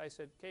twice. I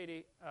said,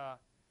 Katie,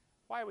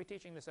 why are we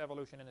teaching this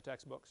evolution in the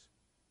textbooks?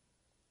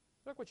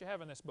 Look what you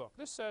have in this book.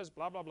 This says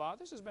blah, blah, blah.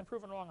 This has been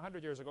proven wrong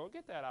 100 years ago.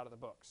 Get that out of the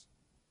books.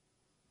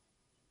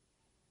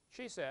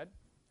 She said,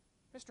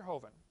 Mr.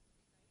 Hovind,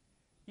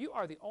 you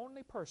are the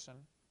only person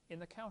in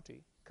the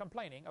county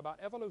complaining about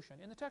evolution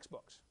in the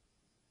textbooks.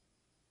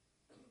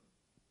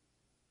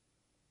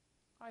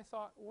 I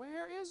thought,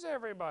 where is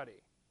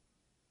everybody?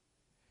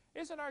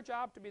 Isn't our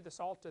job to be the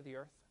salt of the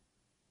earth?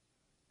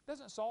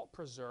 Doesn't salt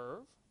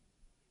preserve?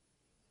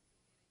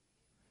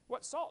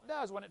 What salt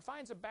does when it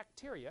finds a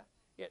bacteria,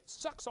 it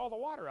sucks all the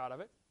water out of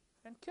it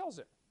and kills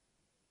it.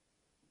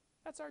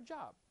 That's our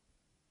job.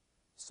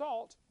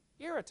 Salt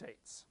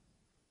irritates.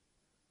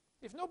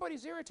 If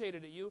nobody's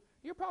irritated at you,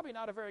 you're probably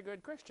not a very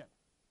good Christian.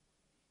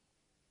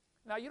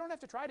 Now, you don't have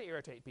to try to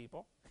irritate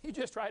people. You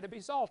just try to be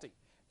salty.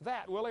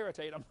 That will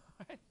irritate them.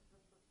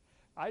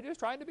 I'm just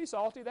trying to be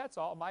salty, that's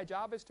all. My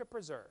job is to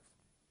preserve.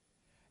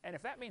 And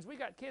if that means we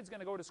got kids going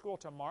to go to school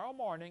tomorrow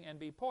morning and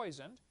be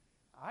poisoned,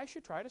 I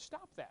should try to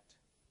stop that.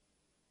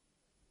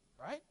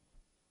 Right?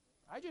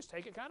 I just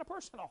take it kind of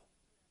personal.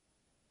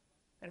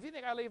 And if you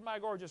think I leave my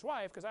gorgeous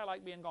wife because I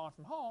like being gone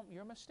from home,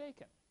 you're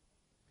mistaken.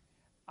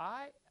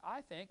 I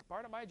think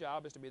part of my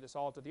job is to be the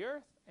salt of the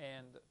earth,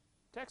 and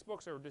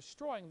textbooks are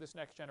destroying this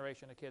next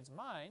generation of kids'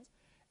 minds,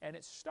 and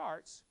it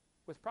starts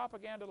with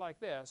propaganda like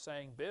this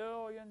saying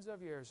billions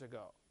of years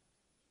ago.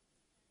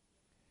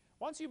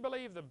 Once you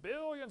believe the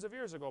billions of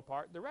years ago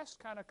part, the rest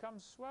kind of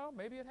comes, well,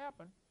 maybe it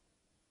happened.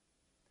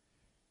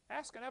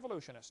 Ask an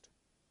evolutionist,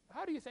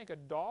 how do you think a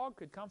dog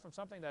could come from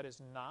something that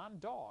is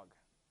non-dog?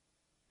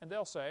 And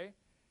they'll say,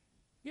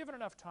 given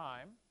enough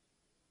time,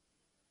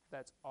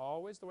 that's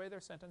always the way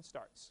their sentence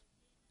starts.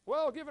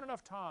 Well, given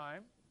enough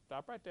time,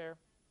 stop right there.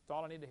 That's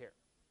all I need to hear.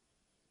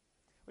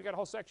 We got a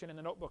whole section in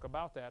the notebook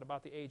about that,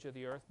 about the age of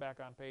the earth, back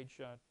on page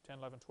 10,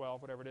 11,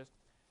 12, whatever it is.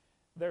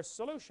 Their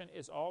solution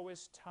is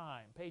always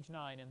time, page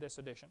 9 in this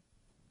edition.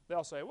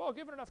 They'll say, well,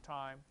 given enough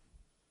time.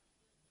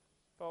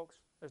 Folks,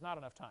 there's not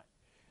enough time.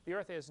 The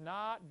earth is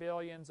not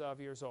billions of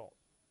years old.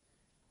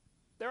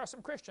 There are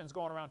some Christians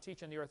going around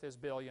teaching the earth is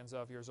billions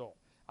of years old.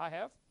 I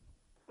have,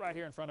 right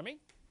here in front of me,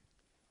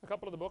 a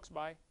couple of the books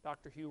by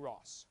Dr. Hugh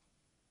Ross.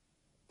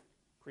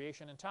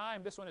 Creation and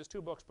Time. This one is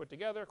two books put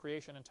together,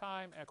 Creation and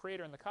Time,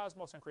 Creator and the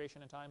Cosmos, and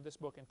Creation and Time. This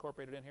book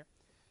incorporated in here.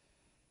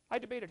 I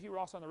debated Hugh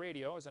Ross on the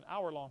radio as an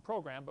hour-long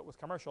program, but with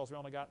commercials we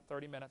only got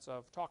 30 minutes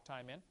of talk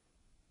time in.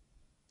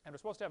 And we're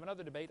supposed to have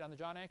another debate on the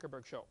John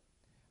Ankerberg show.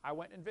 I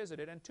went and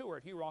visited and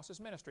toured Hugh Ross's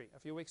ministry a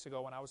few weeks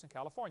ago when I was in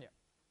California.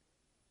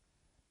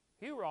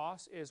 Hugh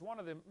Ross is one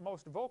of the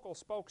most vocal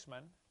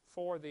spokesmen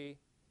for the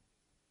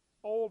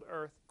old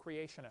earth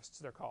creationists,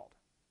 they're called.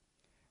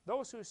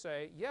 Those who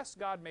say, yes,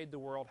 God made the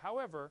world,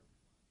 however,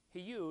 He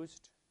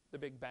used the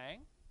Big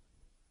Bang,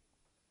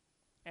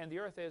 and the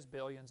earth is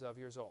billions of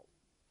years old.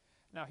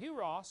 Now, Hugh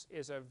Ross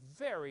is a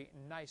very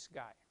nice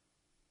guy.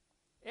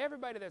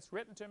 Everybody that's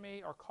written to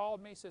me or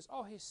called me says,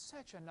 oh, he's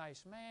such a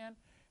nice man.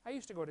 I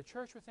used to go to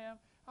church with him.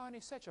 Oh, and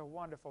he's such a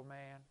wonderful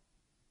man.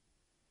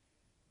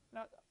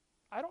 Now,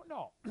 I don't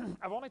know.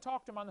 I've only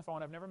talked to him on the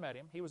phone. I've never met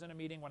him. He was in a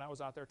meeting when I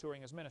was out there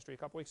touring his ministry a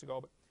couple weeks ago,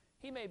 but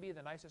he may be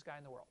the nicest guy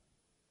in the world.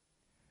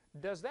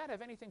 Does that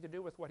have anything to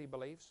do with what he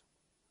believes?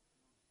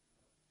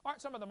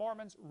 Aren't some of the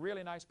Mormons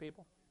really nice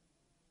people?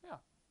 Yeah.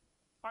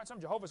 Aren't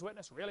some Jehovah's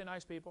Witnesses really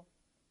nice people?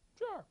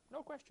 Sure,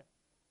 no question.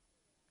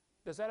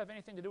 Does that have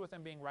anything to do with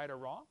them being right or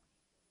wrong?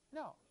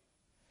 No.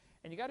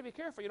 And you got to be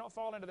careful you don't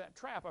fall into that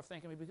trap of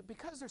thinking,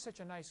 because they're such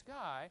a nice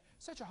guy,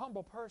 such a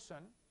humble person,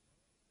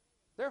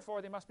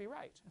 therefore they must be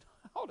right.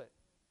 Hold it.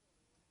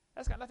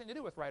 That's got nothing to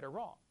do with right or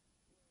wrong.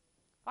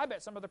 I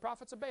bet some of the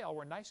prophets of Baal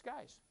were nice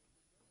guys.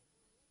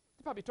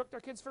 They probably took their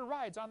kids for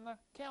rides on the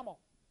camel.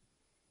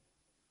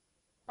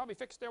 Probably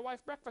fixed their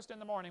wife breakfast in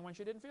the morning when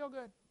she didn't feel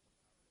good.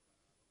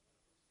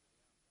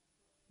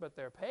 But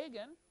they're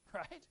pagan,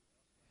 right?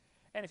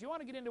 And if you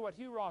want to get into what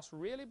Hugh Ross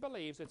really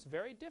believes, it's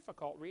very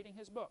difficult reading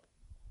his book.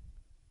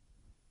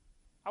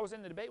 I was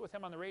in the debate with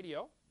him on the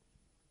radio,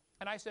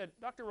 and I said,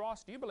 Dr.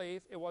 Ross, do you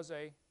believe it was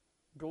a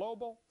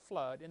global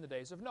flood in the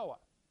days of Noah?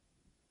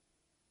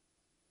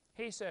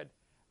 He said,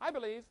 I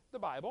believe the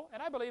Bible,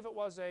 and I believe it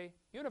was a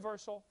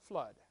universal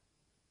flood.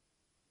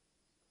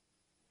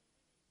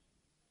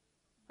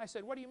 I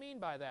said, what do you mean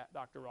by that,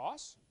 Dr.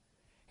 Ross?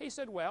 He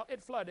said, well,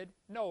 it flooded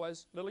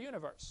Noah's little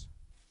universe.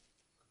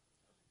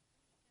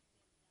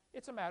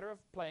 It's a matter of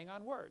playing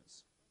on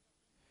words.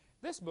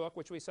 This book,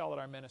 which we sell at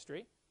our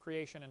ministry,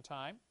 Creation and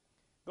Time,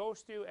 goes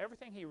through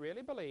everything he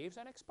really believes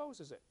and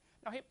exposes it.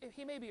 Now,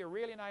 he may be a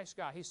really nice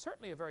guy. He's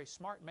certainly a very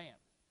smart man.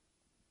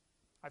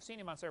 I've seen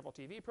him on several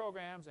TV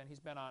programs, and he's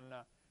been on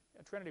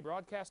Trinity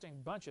Broadcasting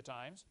a bunch of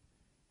times,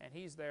 and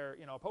he's their,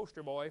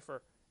 poster boy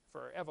for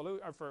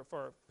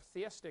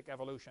theistic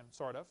evolution,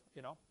 sort of,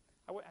 He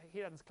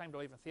doesn't claim to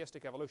believe in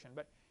theistic evolution,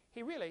 but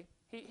he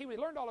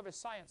learned all of his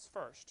science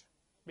first,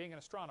 being an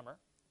astronomer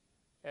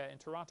in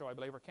Toronto, I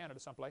believe, or Canada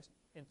someplace,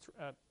 in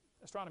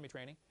astronomy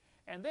training,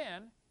 and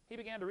then he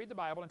began to read the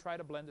Bible and try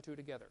to blend the two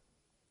together.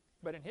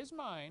 But in his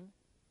mind,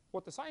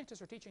 what the scientists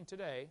are teaching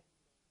today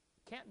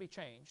can't be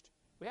changed.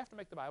 We have to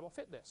make the Bible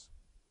fit this.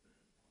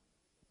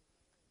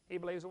 He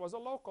believes it was a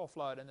local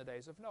flood in the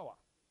days of Noah.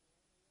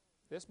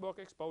 This book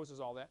exposes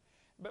all that.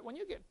 But when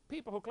you get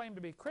people who claim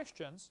to be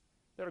Christians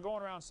that are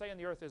going around saying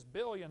the earth is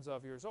billions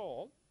of years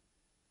old,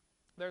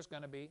 there's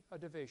going to be a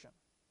division.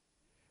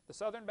 The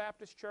Southern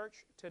Baptist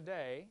Church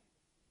today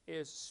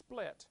is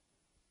split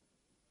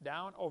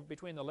down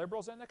between the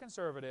liberals and the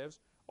conservatives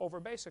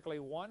over basically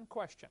one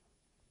question.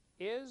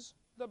 Is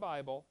the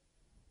Bible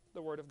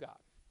the Word of God?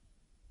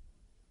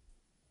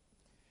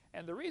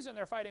 And the reason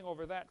they're fighting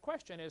over that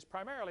question is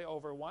primarily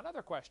over one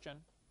other question: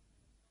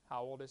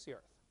 how old is the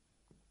earth?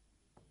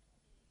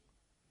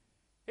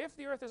 If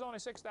the earth is only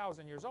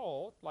 6,000 years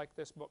old, like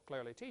this book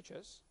clearly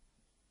teaches,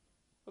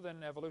 well,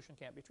 then evolution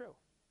can't be true.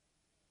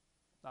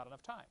 Not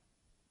enough time.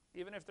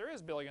 Even if there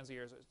is billions of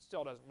years, it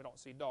still doesn't, we don't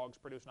see dogs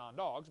produce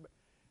non-dogs, but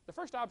the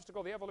first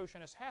obstacle the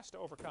evolutionist has to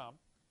overcome,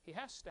 he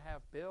has to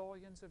have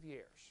billions of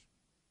years.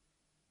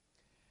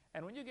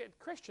 And when you get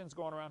Christians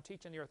going around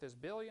teaching the earth is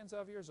billions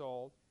of years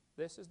old,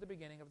 this is the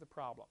beginning of the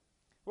problem.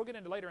 We'll get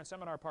into later in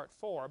seminar part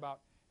 4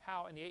 about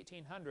how in the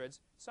 1800s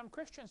some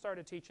Christians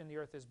started teaching the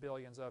earth is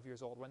billions of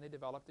years old when they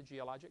developed the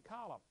geologic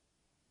column.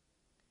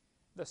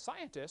 The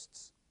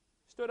scientists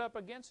stood up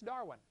against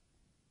Darwin.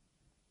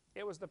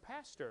 It was the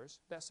pastors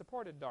that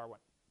supported Darwin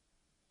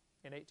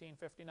in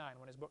 1859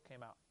 when his book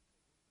came out.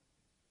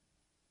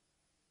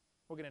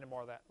 We'll get into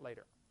more of that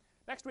later.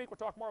 Next week we'll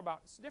talk more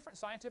about different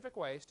scientific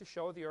ways to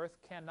show the earth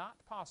cannot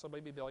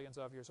possibly be billions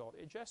of years old.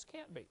 It just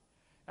can't be.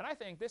 And I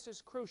think this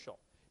is crucial,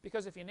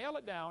 because if you nail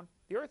it down,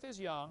 the earth is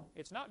young,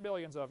 it's not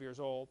billions of years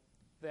old,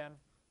 then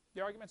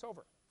the argument's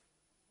over.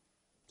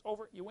 It's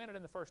over. You win it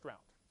in the first round.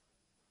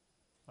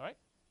 All right?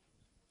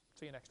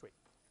 See you next week.